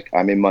dance music,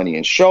 I made money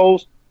in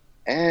shows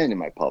and in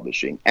my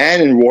publishing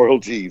and in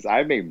royalties.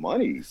 I made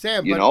money.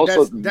 Sam,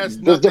 but that's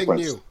nothing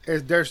new.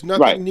 There's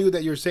nothing new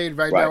that you're saying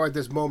right now at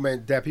this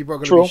moment that people are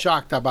going to be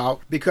shocked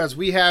about, because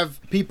we have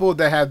people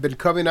that have been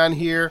coming on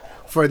here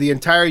for the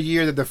entire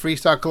year that the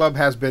Freestyle Club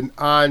has been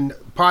on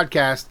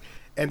podcast,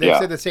 and they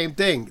said the same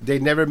thing. They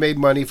never made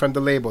money from the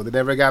label. They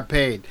never got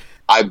paid.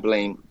 I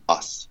blame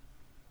us.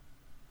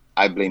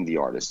 I blame the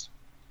artist.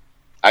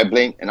 And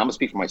I'm going to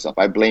speak for myself.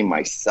 I blame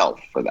myself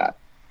for that.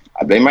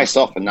 I blame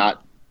myself for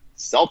not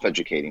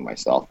self-educating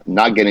myself,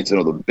 not getting to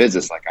know the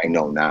business like I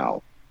know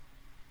now.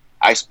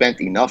 I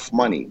spent enough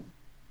money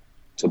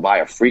to buy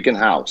a freaking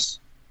house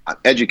on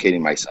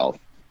educating myself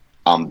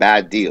on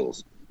bad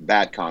deals,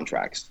 bad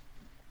contracts.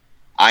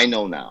 I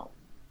know now.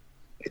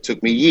 It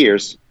took me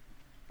years,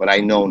 but I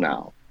know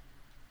now.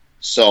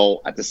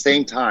 So at the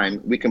same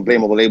time, we can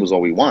blame all the labels all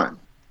we want,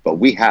 but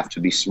we have to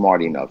be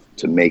smart enough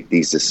to make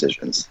these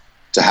decisions,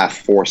 to have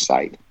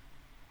foresight.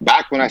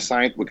 Back when I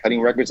signed with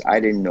Cutting Records, I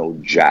didn't know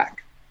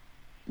Jack,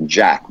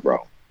 bro.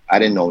 I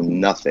didn't know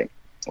nothing.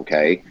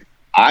 Okay,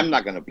 I'm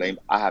not gonna blame.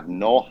 I have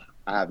no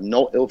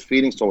ill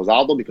feelings towards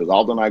Aldo, because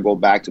Aldo and I go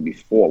back to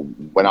before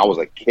when I was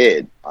a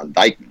kid on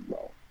Dykeman,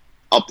 bro.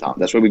 Uptown.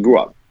 That's where we grew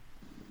up.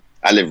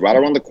 I lived right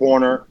around the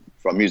corner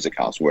from Music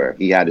House, where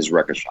he had his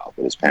record shop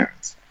with his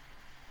parents.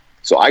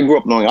 So I grew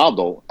up knowing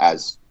Aldo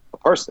as a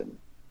person.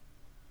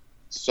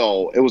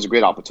 So it was a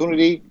great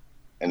opportunity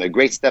and a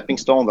great stepping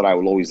stone that I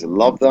will always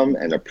love them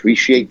and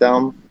appreciate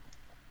them.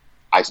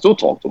 I still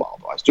talk to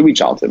Aldo. I still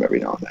reach out to him every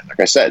now and then. Like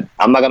I said,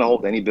 I'm not going to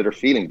hold any bitter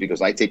feelings,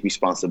 because I take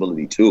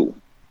responsibility too.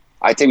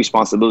 I take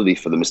responsibility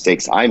for the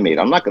mistakes I made.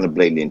 I'm not going to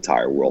blame the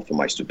entire world for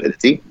my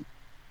stupidity.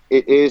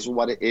 It is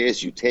what it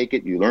is. You take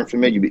it, you learn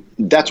from it.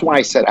 That's why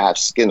I said I have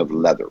skin of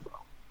leather, bro.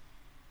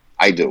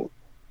 I do.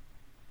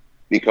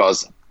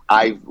 Because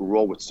I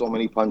roll with so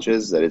many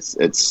punches that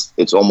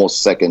it's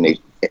almost second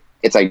nature.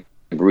 It's like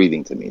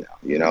breathing to me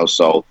now,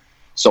 So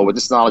with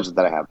this knowledge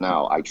that I have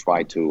now, I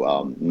try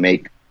to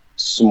make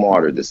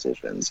smarter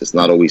decisions. It's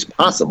not always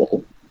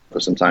possible,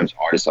 but sometimes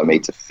artists are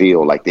made to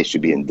feel like they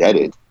should be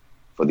indebted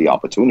for the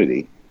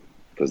opportunity,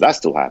 because that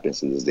still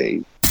happens to this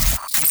day.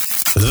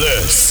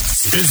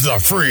 This is the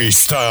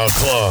Freestyle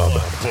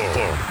Club.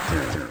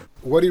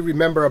 What do you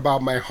remember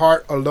about My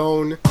Heart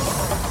Alone?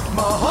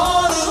 My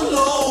heart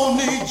alone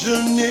needs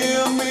you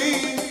near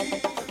me.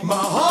 My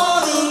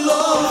heart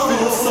alone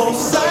feels so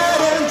sad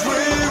and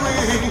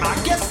dreary. I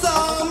guess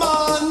I'm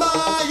on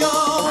my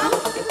own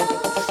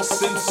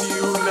since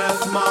you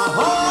left. My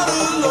heart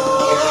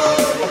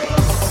alone.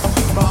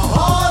 My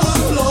heart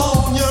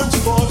alone yearns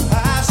for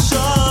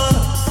passion.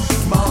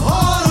 My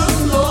heart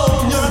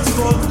alone yearns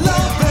for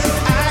love and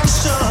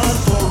action.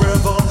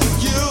 Forever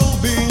you'll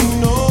be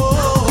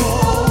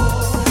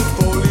known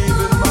for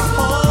leaving my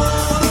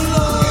heart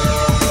alone.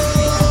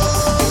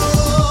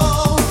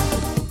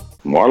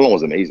 Marlon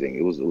was amazing.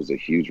 It was a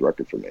huge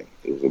record for me.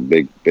 It was a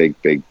big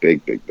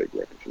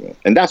record for me.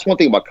 And that's one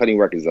thing about Cutting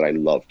Records that I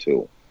love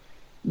too.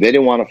 They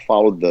didn't want to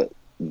follow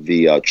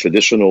the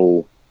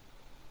traditional,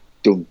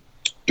 doom,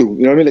 doom,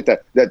 you know what I mean?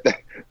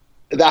 Like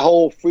that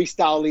whole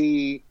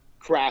freestyle-y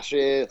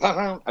crashes.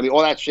 I mean,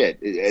 all that shit.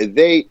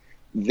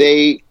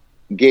 They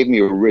gave me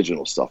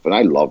original stuff, and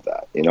I love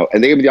that, you know.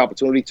 And they gave me the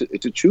opportunity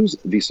to choose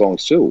these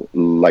songs too.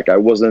 Like I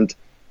wasn't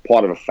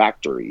part of a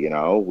factory, you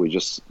know. We're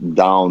just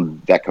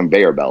down that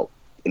conveyor belt,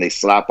 and they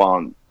slap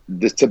on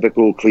this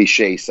typical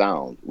cliche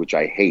sound, which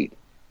I hate,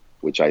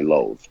 which I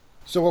loathe.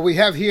 So what we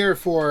have here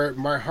for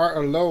My Heart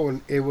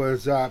Alone, it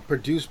was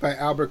produced by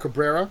Albert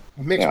Cabrera,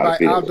 mixed by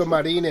Aldo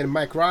Marin and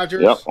Mike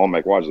Rogers. Yep, oh,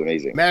 Mike Rogers is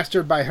amazing.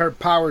 Mastered by Herb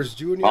Powers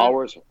Jr.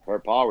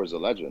 Herb Powers, a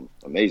legend.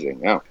 Amazing,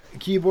 yeah.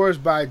 Keyboards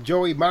by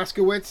Joey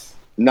Moskowitz.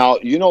 Now,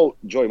 you know,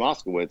 Joey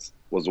Moskowitz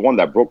was the one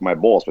that broke my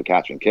balls for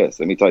Catch and Kiss.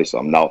 Let me tell you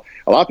something. Now,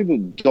 a lot of people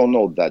don't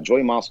know that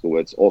Joey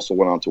Moskowitz also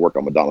went on to work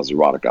on Madonna's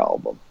Erotica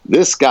album.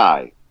 This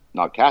guy,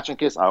 now Catch and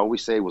Kiss, I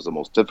always say was the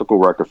most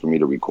difficult record for me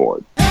to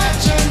record.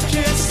 Catch and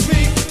kiss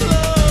me,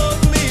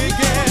 love me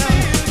again.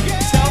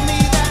 Tell me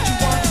that you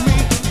want me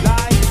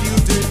like you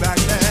did back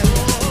then.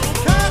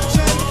 Catch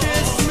and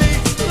kiss me,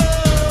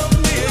 love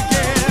me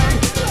again.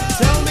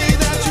 Tell me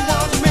that you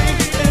want me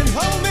and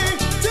hold me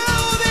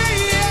till the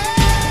end.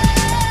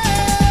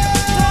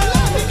 Don't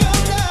let me go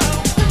now.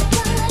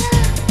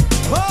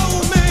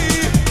 Hold me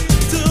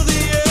till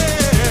the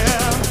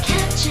end.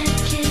 Catch and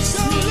kiss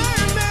Don't me.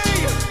 let me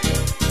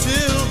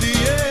till the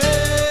end.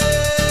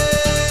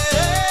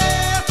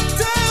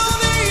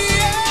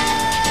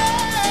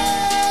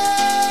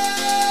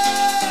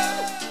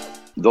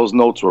 Those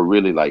notes were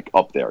really like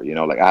up there, you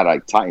know, like I had to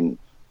like tighten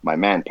my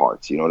man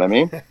parts, you know what I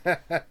mean?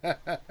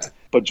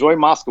 But Joey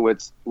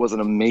Moskowitz was an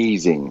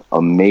amazing,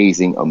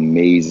 amazing,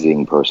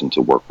 amazing person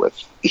to work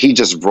with. He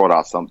just brought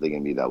out something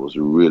in me that was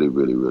really,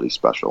 really, really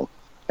special.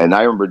 And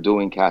I remember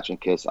doing Catch and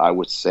Kiss, I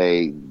would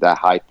say that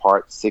high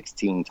part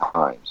 16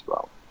 times,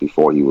 bro,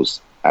 before he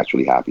was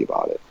actually happy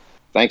about it.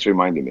 Thanks for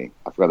reminding me.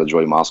 I forgot that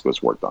Joey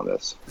Moskowitz worked on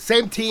this.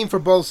 Same team for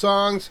both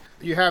songs.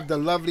 You have the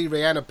lovely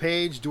Rihanna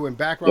Page doing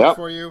background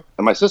for you.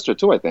 And my sister,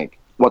 too, I think.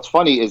 What's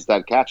funny is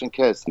that Catch and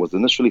Kiss was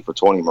initially for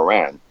Tony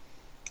Moran.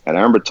 And I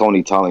remember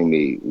Tony telling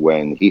me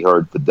when he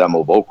heard the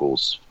demo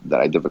vocals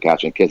that I did for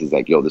Catch and Kiss, he's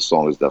like, yo, this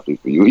song is definitely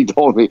for you. He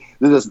told me,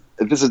 this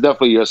is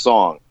definitely your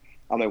song.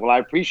 I'm like, well, I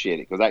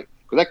appreciate it. Because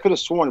I could have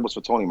sworn it was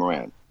for Tony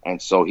Moran.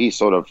 And so he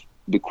sort of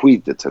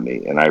bequeathed it to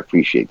me, and I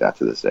appreciate that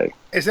to this day.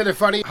 Isn't it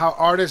funny how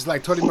artists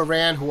like Tony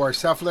Moran, who are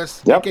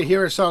selfless, Yep. they can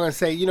hear a song and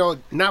say, you know,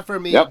 not for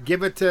me, Yep.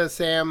 give it to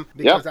Sam,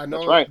 because Yep, I know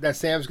that's right. that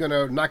Sam's going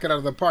to knock it out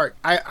of the park.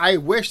 I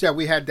wish that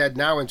we had that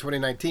now in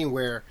 2019,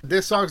 where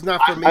this song's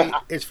not for me,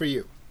 it's for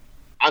you.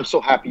 I'm so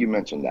happy you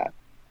mentioned that,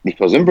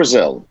 because in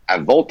Brazil,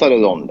 at Volta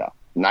Redonda,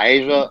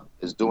 Naija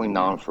is doing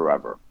Non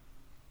Forever,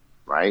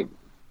 right?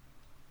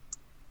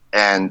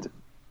 And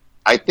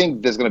I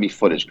think there's going to be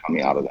footage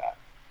coming out of that.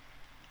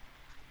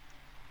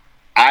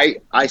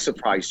 I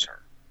surprised her.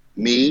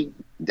 Me,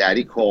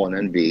 Daddy Cole,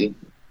 and NV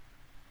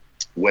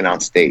went on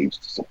stage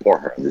to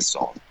support her in this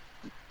song.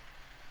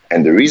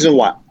 And the reason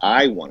why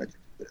I wanted to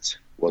do this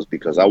was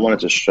because I wanted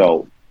to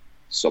show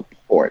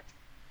support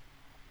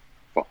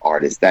for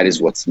artists. That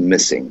is what's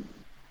missing.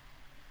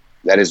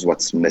 That is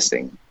what's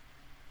missing.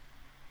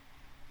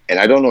 And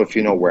I don't know if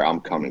you know where I'm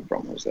coming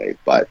from, Jose,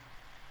 but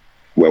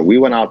when we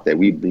went out there,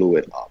 we blew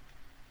it up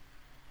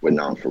with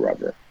Non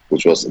Forever,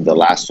 which was the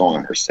last song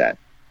on her set.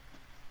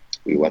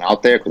 We went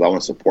out there because I want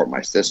to support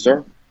my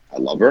sister. I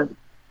love her.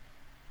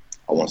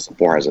 I want to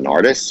support her as an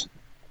artist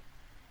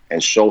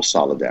and show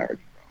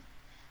solidarity.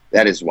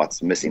 That is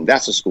what's missing.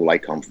 That's the school I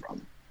come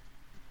from.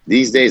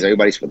 These days,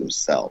 everybody's for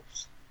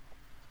themselves.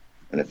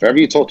 And if ever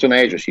you talk to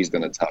Naija, she's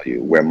going to tell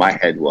you where my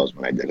head was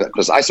when I did that.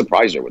 Because I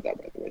surprised her with that,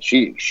 by the way.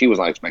 She was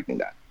not expecting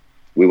that.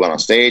 We went on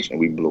stage and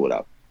we blew it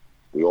up.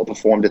 We all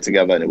performed it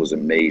together and it was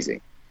amazing.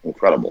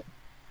 Incredible.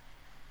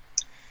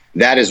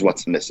 That is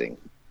what's missing.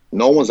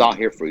 No one's out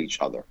here for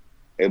each other.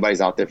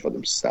 Everybody's out there for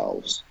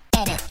themselves.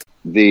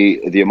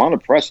 The amount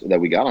of press that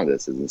we got on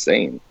this is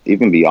insane,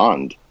 even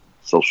beyond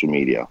social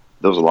media.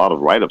 There was a lot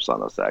of write-ups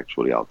on us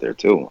actually out there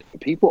too.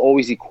 People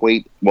always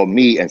equate, well,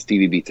 me and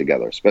Stevie B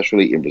together,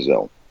 especially in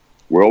Brazil.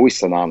 We're always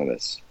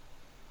synonymous.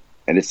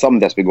 And it's something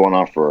that's been going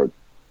on for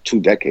 2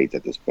 decades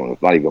at this point,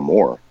 if not even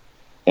more.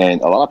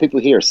 And a lot of people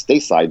here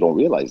stateside don't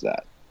realize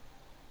that.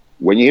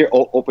 When you hear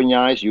Open Your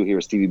Eyes, you hear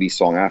a Stevie B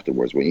song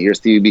afterwards. When you hear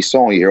Stevie B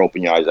song, you hear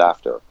Open Your Eyes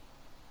after.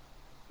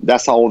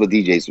 That's how all the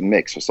DJs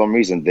mix. For some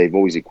reason, they've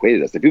always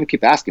equated us. The people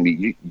keep asking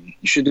me,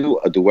 you should do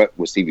a duet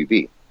with Stevie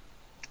B.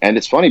 And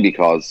it's funny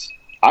because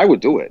I would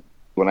do it.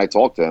 When I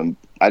talked to him,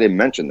 I didn't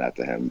mention that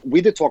to him.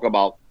 We did talk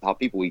about how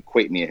people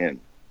equate me and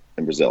him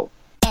in Brazil.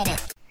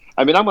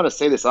 I mean, I'm going to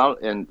say this out,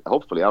 and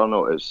hopefully, I don't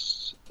know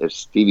if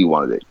Stevie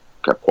wanted it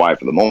kept quiet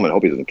for the moment. I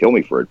hope he doesn't kill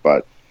me for it,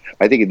 but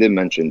I think he did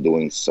mention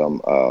doing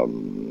some,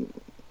 oh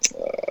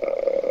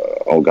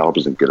God, I hope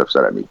he doesn't get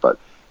upset at me, but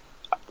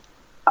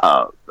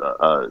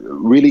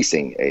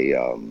releasing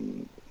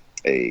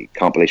a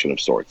compilation of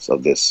sorts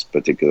of this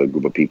particular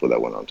group of people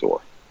that went on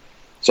tour.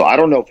 So I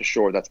don't know for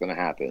sure that's going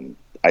to happen.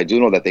 I do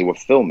know that they were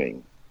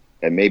filming,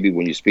 and maybe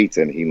when you speak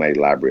to him, he might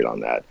elaborate on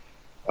that.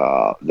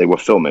 They were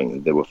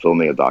filming. They were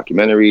filming a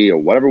documentary or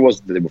whatever it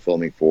was that they were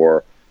filming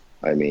for.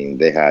 I mean,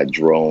 they had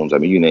drones. I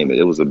mean, you name it.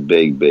 It was a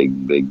big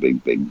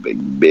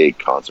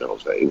concert,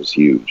 Jose. It was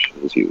huge.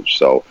 It was huge.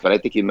 So, but I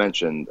think he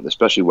mentioned,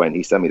 especially when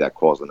he sent me that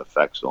Cause and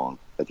Effect song,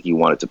 I think he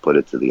wanted to put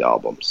it to the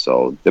album.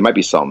 So there might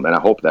be some, and I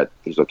hope that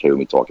he's okay with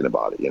me talking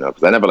about it, you know,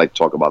 because I never like to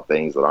talk about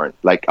things that aren't,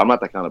 like, I'm not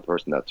that kind of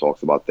person that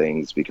talks about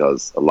things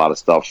because a lot of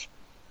stuff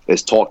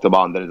is talked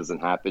about and then it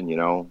doesn't happen, you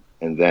know,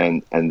 and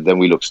then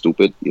we look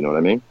stupid, you know what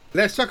I mean?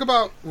 Let's talk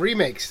about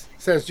remakes,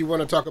 since you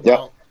want to talk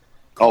about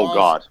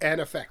Cause and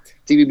Effect.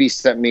 TVB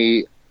sent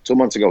me 2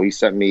 months ago. He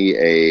sent me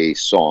a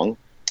song.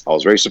 I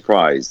was very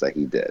surprised that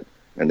he did,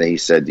 and then he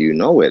said, "Do you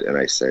know it?" And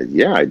I said,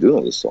 "Yeah, I do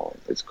know the song.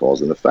 It's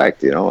Cause and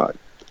Effect. You know,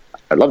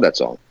 I love that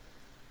song."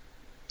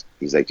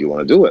 He's like, "Do you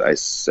want to do it?" I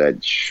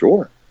said,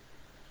 "Sure."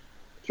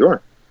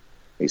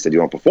 He said, "Do you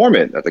want to perform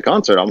it at the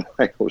concert?" I'm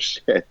like, "Oh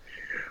shit."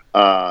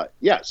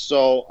 Yeah.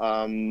 So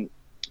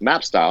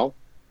Map Style,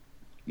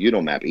 you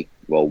know Mappy.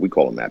 Well, we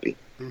call him Mappy.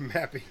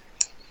 Mappy.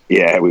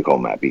 Yeah, we call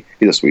him Mappy.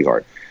 He's a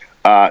sweetheart.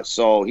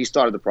 So he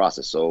started the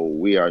process. So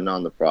we are now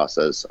in the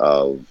process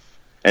of,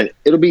 and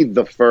it'll be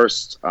the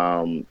first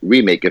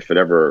remake if it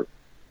ever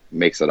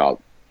makes it out.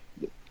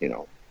 You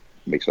know,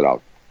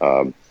 it'll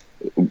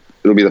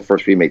be the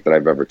first remake that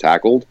I've ever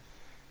tackled.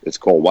 It's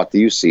called What Do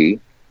You See?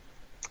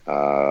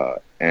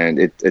 And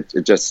it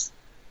just,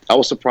 I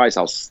was surprised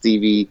how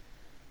Stevie,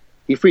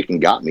 he freaking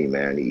got me,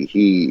 man.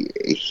 He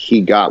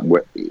got,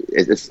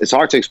 it's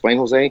hard to explain,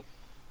 Jose.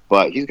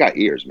 But he's got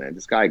ears, man.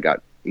 This guy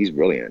he's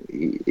brilliant.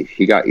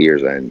 He got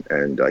ears, and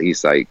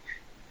he's like,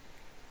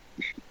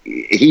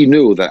 he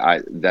knew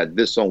that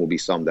this song would be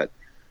something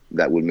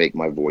that would make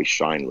my voice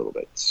shine a little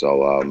bit.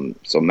 So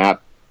Matt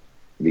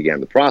began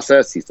the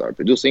process. He started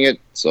producing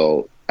it.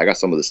 So I got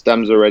some of the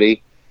stems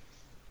already,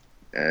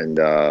 and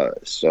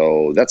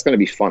so that's going to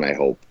be fun, I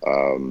hope.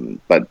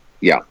 But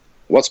yeah.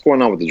 What's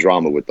going on with the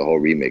drama with the whole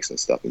remix and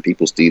stuff and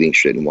people stealing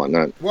shit and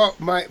whatnot? Well,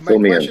 my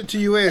question to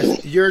you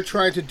is, you're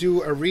trying to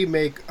do a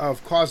remake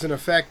of Cause and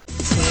Effect.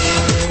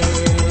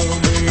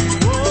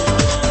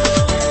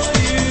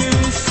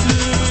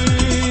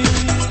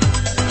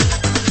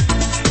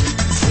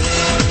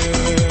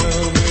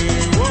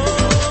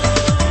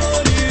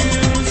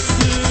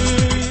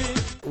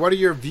 What are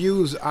your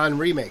views on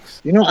remakes?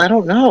 You know, I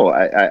don't know.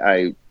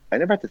 I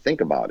never had to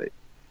think about it,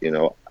 you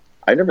know.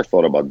 I never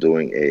thought about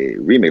doing a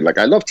remake. Like,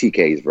 I love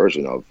TK's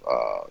version of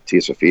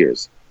Tears for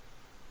Fears.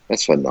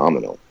 That's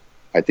phenomenal.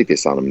 I think they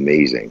sound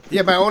amazing.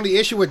 Yeah, my only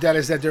issue with that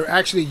is that they're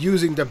actually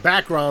using the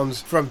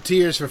backgrounds from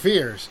Tears for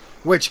Fears,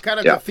 which kind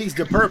of defeats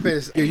the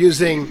purpose. You're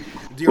using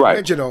the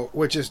original,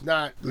 which is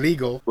not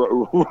legal.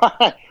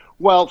 Right.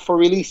 Well, for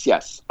release,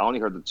 yes. I only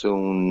heard the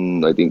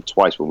tune, I think,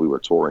 twice when we were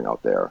touring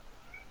out there.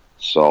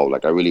 So,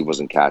 like, I really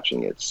wasn't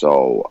catching it.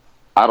 So,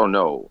 I don't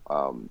know.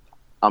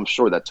 I'm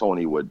sure that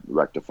Tony would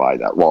rectify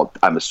that. Well,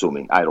 I'm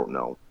assuming. I don't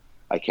know.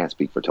 I can't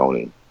speak for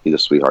Tony. He's a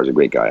sweetheart. He's a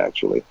great guy,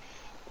 actually.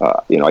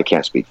 You know, I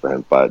can't speak for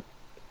him. But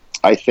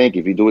I think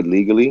if you do it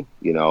legally,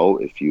 you know,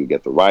 if you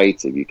get the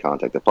rights, if you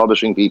contact the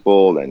publishing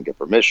people and get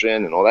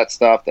permission and all that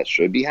stuff, that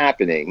should be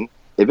happening.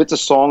 If it's a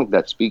song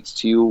that speaks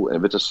to you, and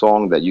if it's a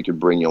song that you could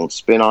bring your own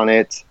spin on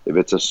it, if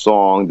it's a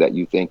song that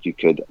you think you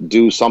could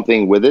do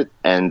something with it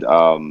and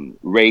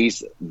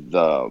raise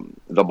the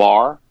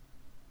bar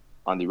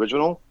on the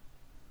original,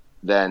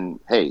 then,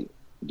 hey,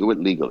 do it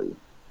legally.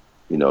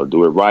 You know,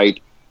 do it right.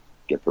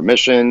 Get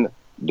permission.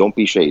 Don't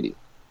be shady.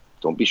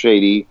 Don't be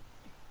shady.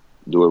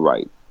 Do it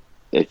right.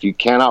 If you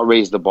cannot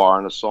raise the bar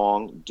on a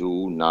song,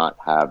 do not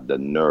have the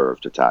nerve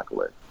to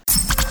tackle it.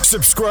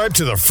 Subscribe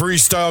to the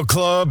Freestyle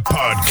Club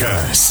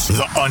podcast,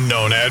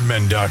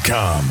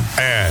 theunknownadmin.com,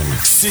 and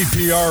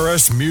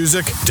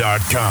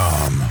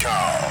cprsmusic.com.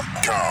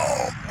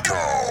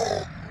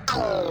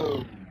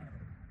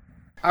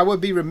 I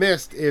would be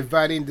remiss if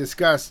I didn't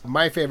discuss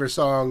my favorite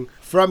song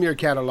from your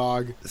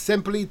catalog,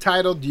 simply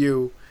titled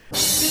You.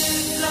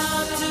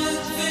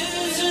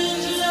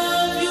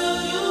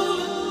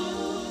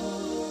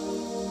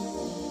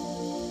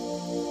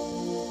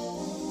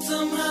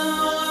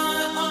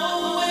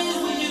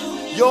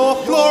 Your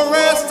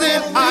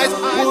fluorescent eyes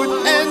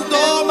would end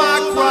all my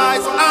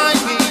cries. I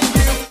need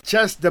you.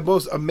 Just the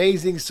most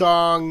amazing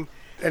song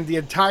and the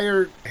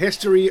entire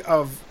history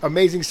of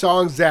amazing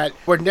songs that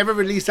were never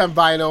released on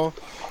vinyl,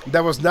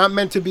 that was not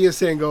meant to be a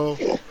single.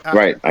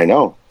 Right, I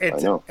know.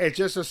 It's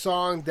just a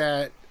song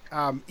that,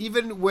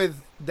 even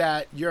with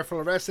that, your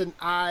fluorescent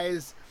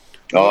eyes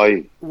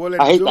will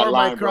endure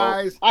my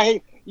cries.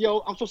 I'm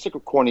so sick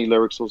of corny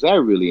lyrics, Jose. I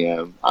really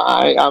am.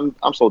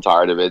 I'm so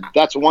tired of it.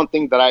 That's one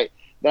thing that I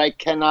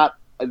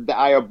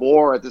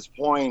abhor at this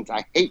point.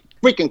 I hate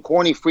freaking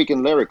corny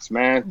freaking lyrics,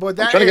 man. But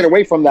I'm trying to get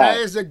away from that.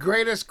 That is the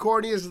greatest,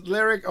 corniest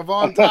lyric of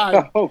all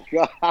time. Oh,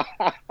 God.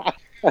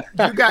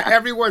 You got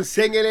everyone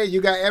singing it. You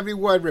got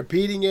everyone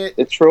repeating it.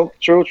 It's true.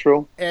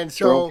 And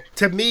so,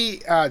 to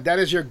me, that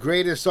is your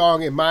greatest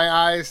song in my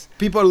eyes.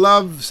 People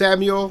love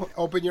Samuel,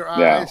 Open Your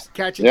Eyes,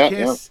 Catch a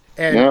Kiss,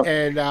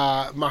 and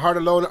My Heart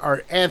Alone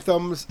are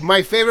anthems.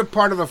 My favorite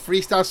part of a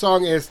freestyle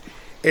song is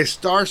It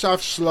starts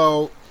off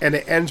slow and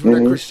it ends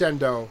with a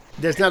crescendo.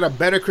 There's not a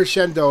better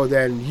crescendo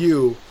than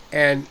You.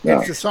 And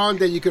it's a song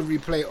that you can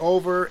replay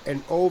over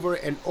and over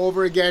and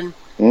over again.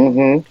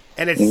 And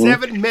it's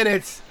 7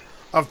 minutes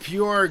of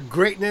pure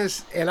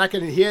greatness, and I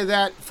can hear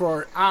that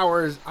for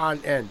hours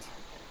on end.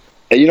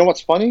 And you know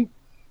what's funny?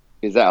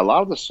 Is that a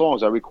lot of the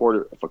songs I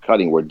recorded for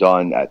Cutting were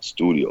done at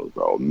studios,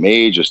 bro.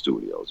 Major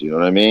studios. You know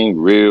what I mean?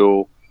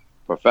 Real,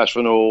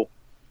 professional.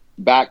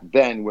 Back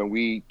then when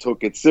we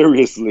took it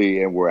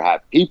seriously and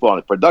had people on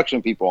it,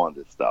 production people on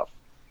this stuff.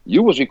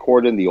 You was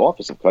recorded in the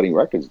office of Cutting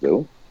Records,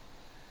 dude.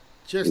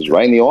 It was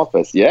right in the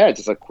office. Yeah,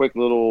 just a quick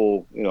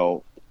little,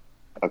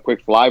 a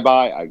quick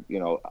flyby.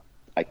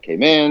 I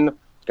came in,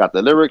 got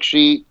the lyric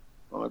sheet.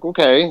 I'm like,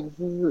 okay,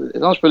 it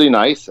sounds pretty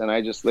nice, and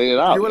I just laid it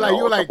out. You were like,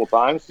 a couple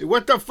times.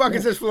 What the fuck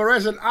is this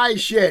fluorescent eye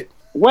shit?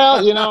 Well,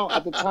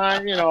 at the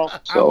time, So,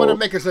 I want to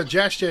make a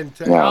suggestion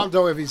to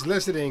Aldo if he's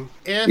listening.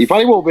 He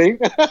probably will be.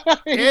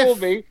 He will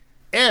be.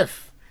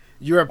 If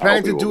you are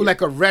planning to do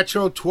like a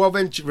retro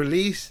 12-inch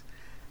release,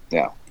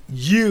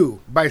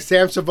 You by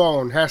Sam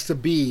Savon has to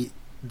be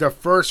the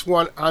first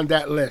one on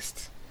that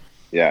list.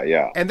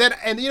 Yeah.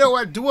 And you know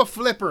what? Do a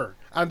flipper.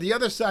 On the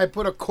other side,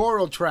 put a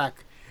choral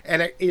track.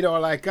 And,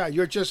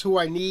 You're Just Who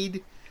I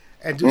Need.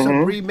 And do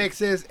some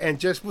remixes and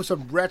just put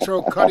some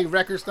retro Cutting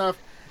record stuff.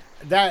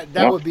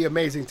 That would be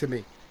amazing to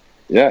me.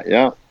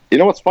 Yeah. You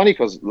know what's funny?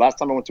 Because last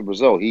time I went to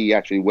Brazil, he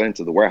actually went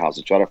into the warehouse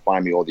to try to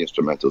find me all the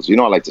instrumentals.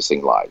 I like to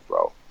sing live,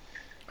 bro.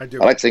 I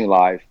do. I like to sing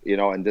live,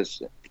 and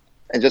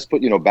just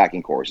put,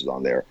 backing choruses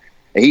on there.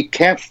 And he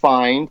can't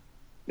find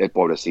El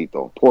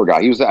Pobrecito. Poor guy.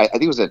 I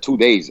think he was there 2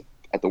 days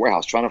at the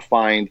warehouse trying to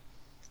find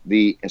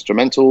the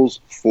instrumentals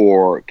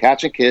for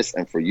Catch and Kiss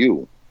and for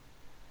You.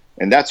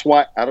 And that's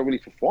why I don't really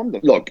perform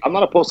them. Look, I'm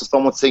not opposed to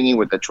someone singing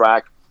with the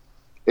track.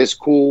 It's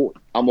cool.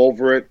 I'm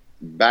over it.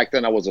 Back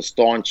then, I was a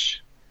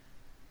staunch,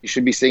 you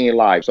should be singing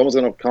live. Someone's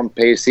going to come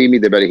pay to see me,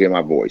 they better hear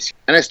my voice.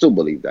 And I still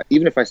believe that.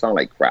 Even if I sound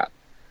like crap,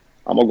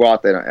 I'm going to go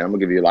out there and I'm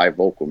going to give you a live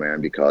vocal,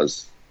 man,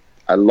 because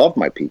I love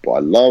my people. I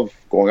love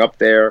going up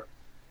there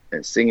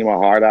and singing my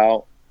heart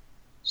out.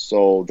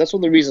 So that's one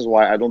of the reasons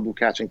why I don't do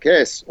Catch and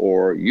Kiss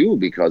or You,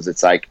 because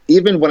it's like,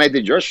 even when I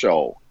did your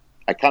show,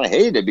 I kind of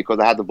hated it because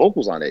I had the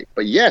vocals on it.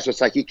 But yes,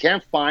 it's like he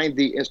can't find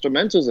the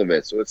instrumentals of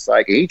it. So it's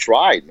like, he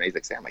tried. Man, he's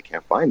like, Sam, I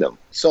can't find them.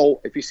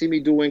 So if you see me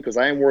doing, because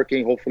I am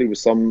working hopefully with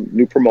some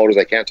new promoters,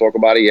 I can't talk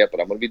about it yet, but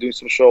I'm going to be doing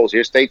some shows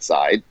here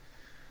stateside.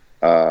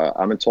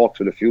 I'm in talks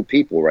with a few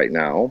people right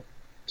now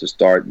to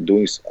start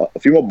doing a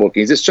few more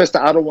bookings. It's just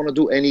that I don't want to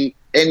do any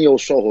old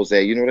show,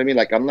 Jose. You know what I mean?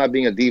 Like, I'm not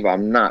being a diva.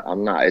 I'm not.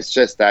 It's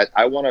just that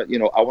I want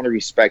to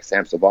respect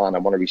Sam Savon. I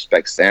want to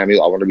respect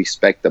Samuel. I want to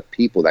respect the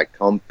people that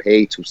come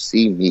pay to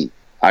see me.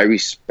 I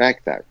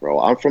respect that, bro.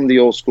 I'm from the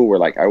old school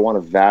where, I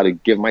want to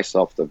give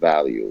myself the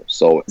value.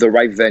 So the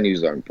right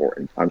venues are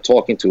important. I'm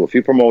talking to a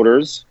few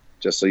promoters,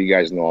 just so you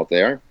guys know out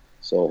there.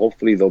 So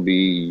hopefully you'll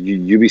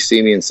be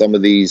seeing me in some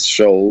of these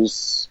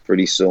shows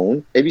pretty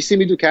soon. If you see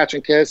me do Catch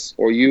and Kiss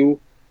or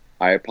You,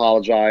 I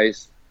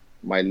apologize.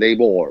 My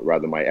label, or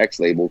rather my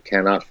ex-label,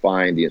 cannot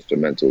find the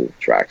instrumental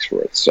tracks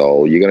for it.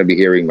 So you're going to be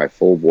hearing my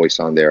full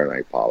voice on there, and I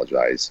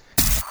apologize.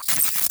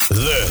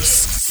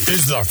 This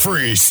is the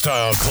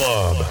Freestyle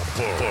Club.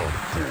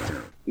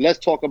 Let's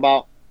talk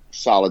about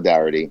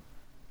solidarity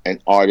and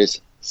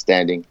artists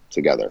standing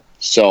together.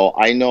 So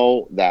I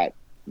know that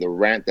the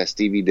rant that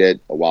Stevie did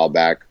a while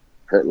back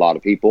hurt a lot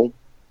of people.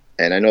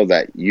 And I know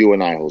that you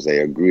and I, Jose,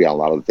 agree on a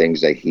lot of the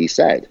things that he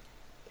said,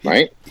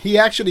 right? He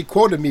actually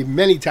quoted me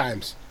many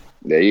times.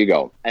 There you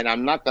go. And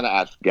I'm not going to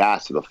add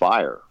gas to the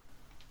fire,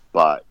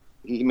 but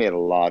he made a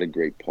lot of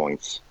great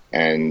points.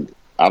 And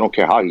I don't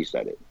care how he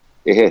said it.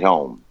 It hit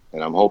home.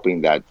 And I'm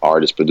hoping that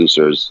artists,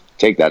 producers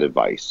take that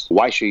advice.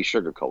 Why should he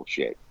sugarcoat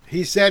shit?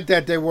 He said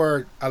that there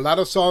were a lot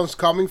of songs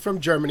coming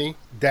from Germany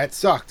that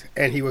sucked.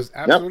 And he was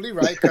absolutely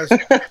right, because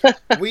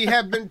we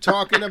have been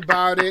talking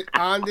about it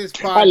on this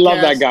podcast. I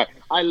love that guy.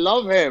 I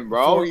love him,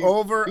 bro. For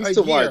over a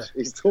too year. Much.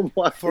 He's too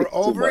much. For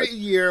over a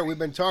year, we've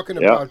been talking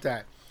about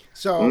that.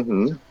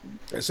 So,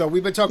 so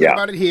we've been talking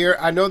about it here.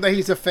 I know that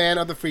he's a fan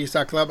of the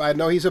Freestyle Club. I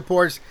know he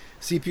supports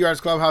CPR's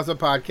Clubhouse of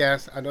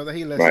Podcast. I know that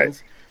he listens.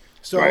 Right.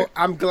 So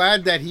I'm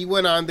glad that he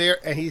went on there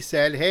and he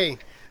said, hey,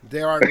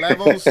 there are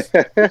levels.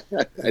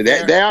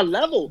 there are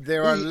levels.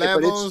 There are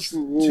levels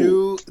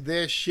to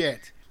this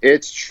shit.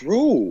 It's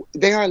true.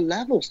 There are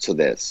levels to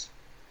this.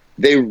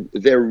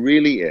 There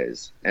really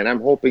is. And I'm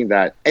hoping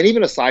that, and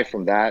even aside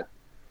from that,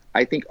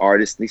 I think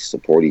artists need to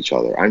support each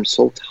other. I'm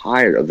so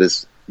tired of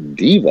this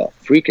diva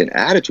freaking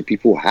attitude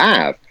people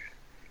have.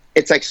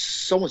 It's like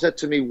someone said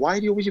to me, why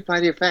do you always reply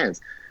to your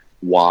fans?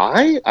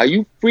 Why? Are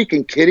you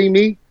freaking kidding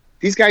me?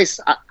 These guys,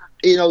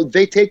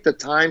 they take the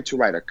time to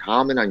write a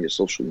comment on your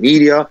social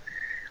media.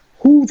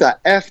 Who the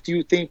F do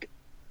you think,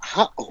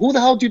 who the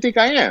hell do you think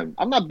I am?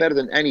 I'm not better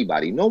than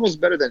anybody. No one's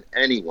better than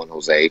anyone,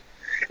 Jose.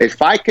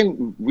 If I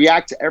can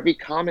react to every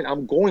comment,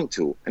 I'm going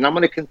to. And I'm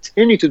going to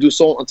continue to do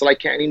so until I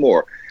can't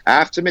anymore. I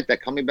have to admit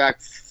that coming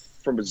back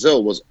from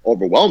Brazil was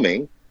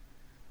overwhelming.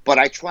 But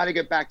I try to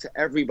get back to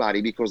everybody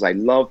because I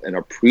love and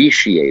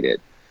appreciate it.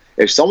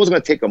 If someone's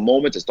going to take a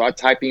moment to start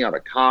typing out a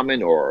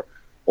comment or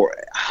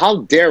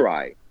how dare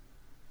I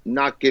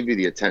not give you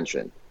the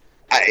attention?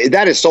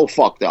 That is so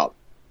fucked up.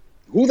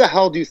 Who the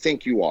hell do you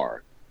think you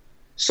are?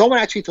 Someone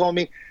actually told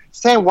me,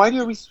 Sam, why do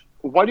you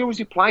always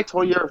reply to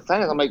all your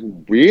fans? I'm like,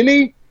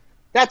 really?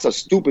 That's a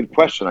stupid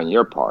question on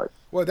your part.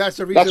 Well, that's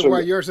the reason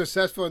why you're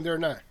successful and they're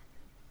not.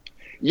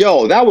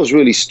 Yo, that was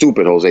really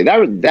stupid, Jose.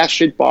 That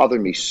shit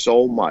bothered me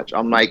so much.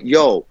 I'm like,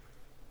 yo,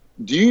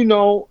 do you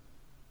know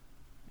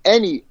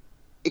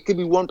it could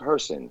be one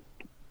person.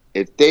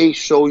 If they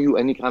show you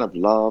any kind of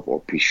love or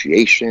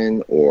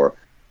appreciation, or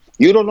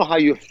you don't know how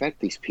you affect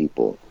these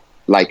people.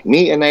 Like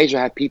me and Asia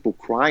had people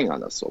crying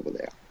on us over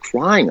there.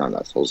 Crying on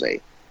us,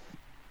 Jose.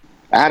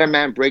 I had a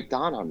man break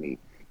down on me.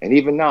 And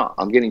even now,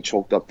 I'm getting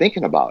choked up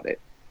thinking about it.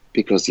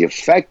 Because the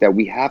effect that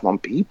we have on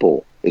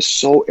people is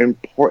so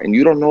important.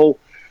 You don't know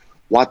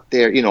what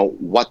their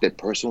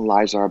personal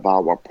lives are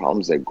about, what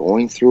problems they're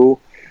going through.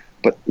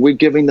 But we're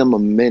giving them a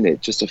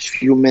minute, just a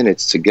few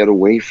minutes to get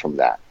away from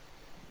that.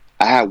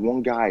 I had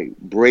one guy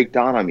break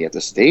down on me at the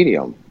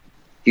stadium.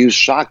 He was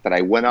shocked that I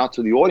went out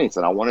to the audience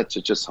and I wanted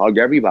to just hug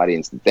everybody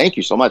and say, thank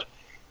you so much.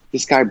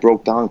 This guy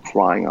broke down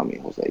crying on me.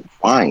 I was like,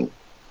 crying.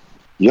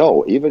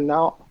 Yo, even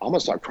now, I'm going to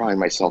start crying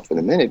myself in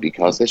a minute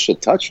because this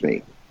shit touched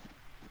me.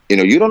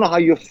 You don't know how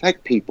you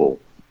affect people.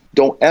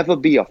 Don't ever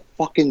be a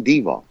fucking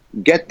diva.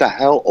 Get the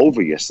hell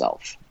over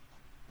yourself.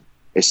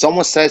 If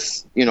someone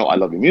says, I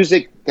love your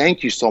music,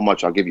 thank you so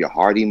much. I'll give you a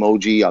heart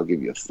emoji. I'll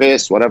give you a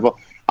fist, whatever.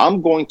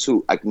 I'm going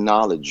to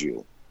acknowledge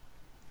you.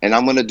 And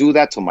I'm going to do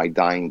that till my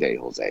dying day,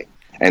 Jose.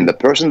 And the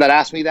person that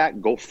asked me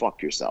that, go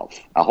fuck yourself.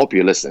 I hope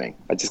you're listening.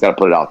 I just got to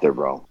put it out there,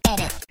 bro.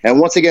 And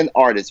once again,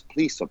 artists,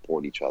 please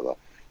support each other.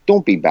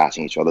 Don't be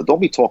bashing each other. Don't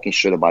be talking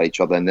shit about each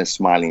other and then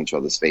smiling in each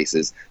other's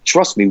faces.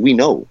 Trust me, we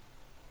know.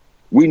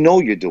 We know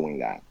you're doing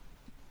that.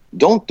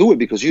 Don't do it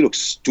because you look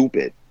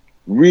stupid.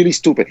 Really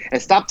stupid.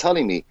 And stop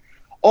telling me,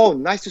 oh,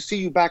 nice to see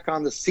you back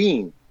on the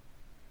scene.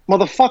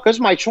 Motherfucker, it's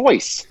my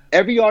choice.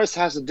 Every artist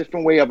has a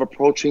different way of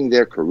approaching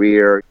their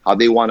career, how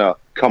they want to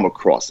come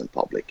across in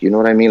public. You know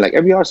what I mean? Like,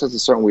 every artist has a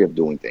certain way of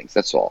doing things.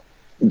 That's all.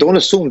 Don't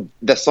assume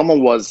that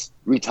someone was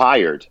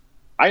retired.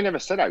 I never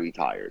said I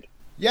retired.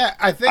 Yeah,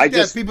 I think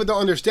that people don't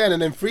understand.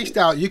 And in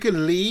freestyle, you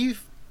can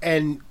leave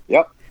and...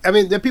 Yep. I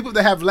mean, there are people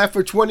that have left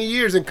for 20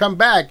 years and come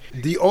back.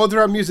 The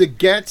older our music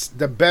gets,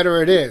 the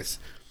better it is.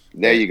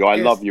 There you go. I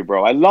love you,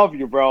 bro. I love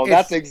you, bro.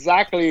 That's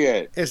exactly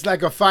it. It's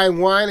like a fine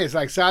wine. It's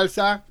like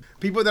salsa.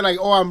 People that are like,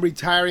 oh, I'm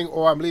retiring,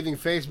 or I'm leaving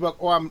Facebook,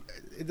 or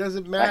it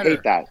doesn't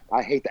matter.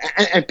 I hate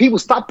that. And people,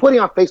 stop putting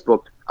on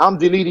Facebook, I'm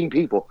deleting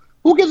people.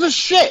 Who gives a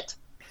shit?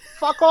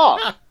 Fuck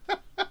off.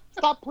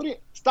 Stop putting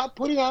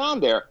that on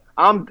there.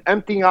 I'm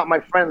emptying out my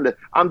friend list.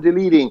 I'm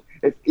deleting.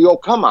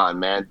 Come on,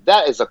 man.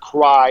 That is a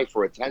cry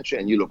for attention,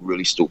 and you look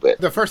really stupid.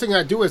 The first thing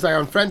I do is I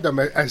unfriend them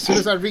as soon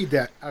as I read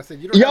that. I said,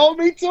 me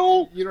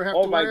too. You don't have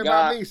to worry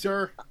about me,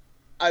 sir.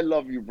 I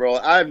love you, bro.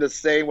 I'm the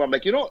same way. I'm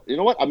like, you know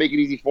what? I'll make it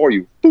easy for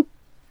you. Boop.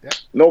 Yeah.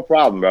 No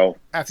problem, bro.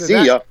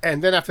 See ya.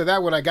 And then after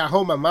that, when I got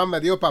home, my mom me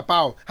dio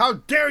papao. How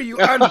dare you?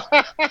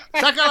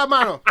 Saca la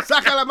mano.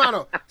 Saca la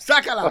mano.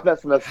 Sacala. Oh,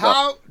 that's messed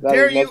How up.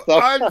 dare you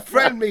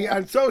unfriend me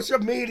on social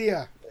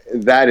media?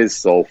 That is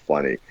so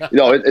funny.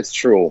 It's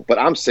true, but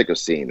I'm sick of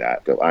seeing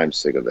that. I'm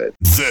sick of it.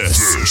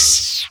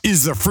 This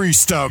is the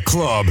Freestyle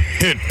Club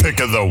Hit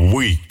Pick of the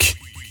Week.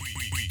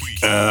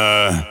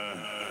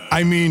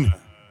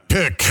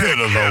 Pick Hit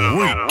of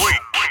the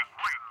Week.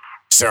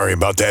 Sorry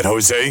about that,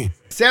 Jose.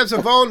 Sam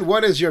Savon,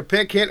 what is your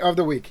pick hit of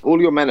the week?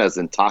 Julio Menez,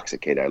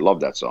 Intoxicated. I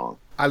love that song.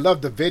 I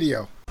love the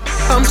video.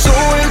 I'm so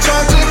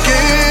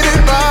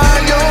intoxicated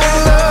by your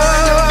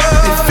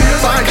love. It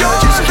feels like I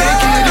just can't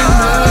get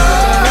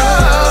enough.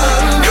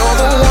 You're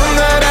the one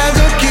that has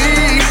a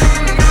key.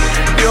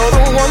 You're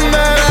the one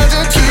that has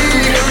a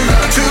key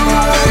to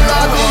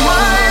unlock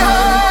my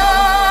heart.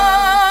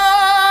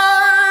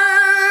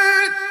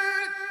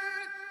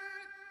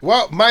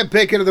 Well, my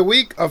pick hit of the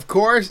week, of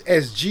course,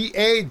 is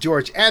G.A.,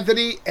 George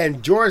Anthony,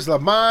 and George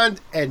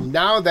Lamond. And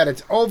Now That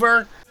It's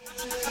Over.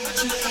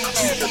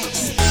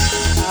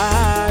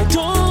 I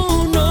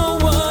don't know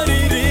what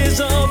it is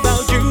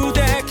about you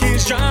that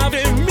keeps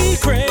driving me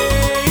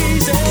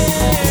crazy.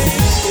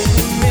 In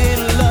the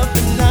middle of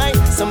the night,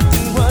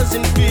 something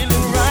wasn't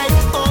feeling right.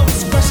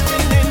 Always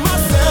questioning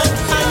myself.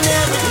 I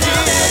never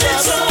did.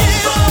 It's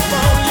over,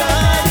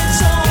 love.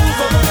 It's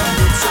over.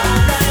 It's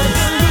alright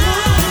to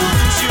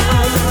lose you.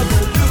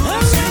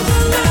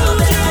 Now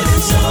that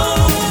it's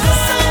over,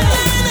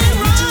 something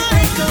ain't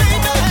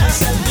right.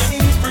 Set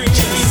me free.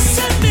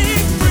 Set me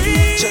free.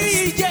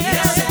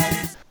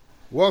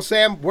 Well,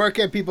 Sam, where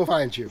can people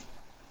find you?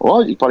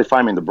 Well, you can probably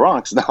find me in the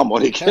Bronx. No, I'm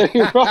only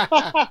kidding.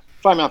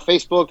 Find me on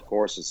Facebook. Of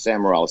course, it's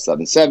Sam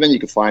Morales77. You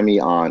can find me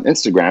on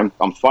Instagram.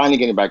 I'm finally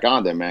getting back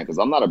on there, man, because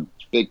I'm not a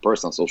big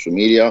person on social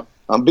media.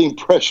 I'm being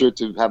pressured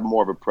to have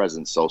more of a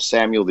presence. So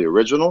Samuel the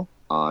Original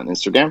on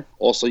Instagram.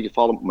 Also, you can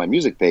follow my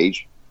music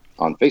page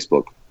on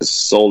Facebook. It's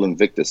Soul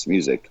Invictus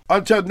Music.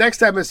 Until next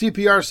time, it's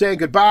CPR saying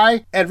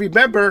goodbye. And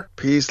remember,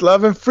 Peace,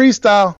 love, and freestyle.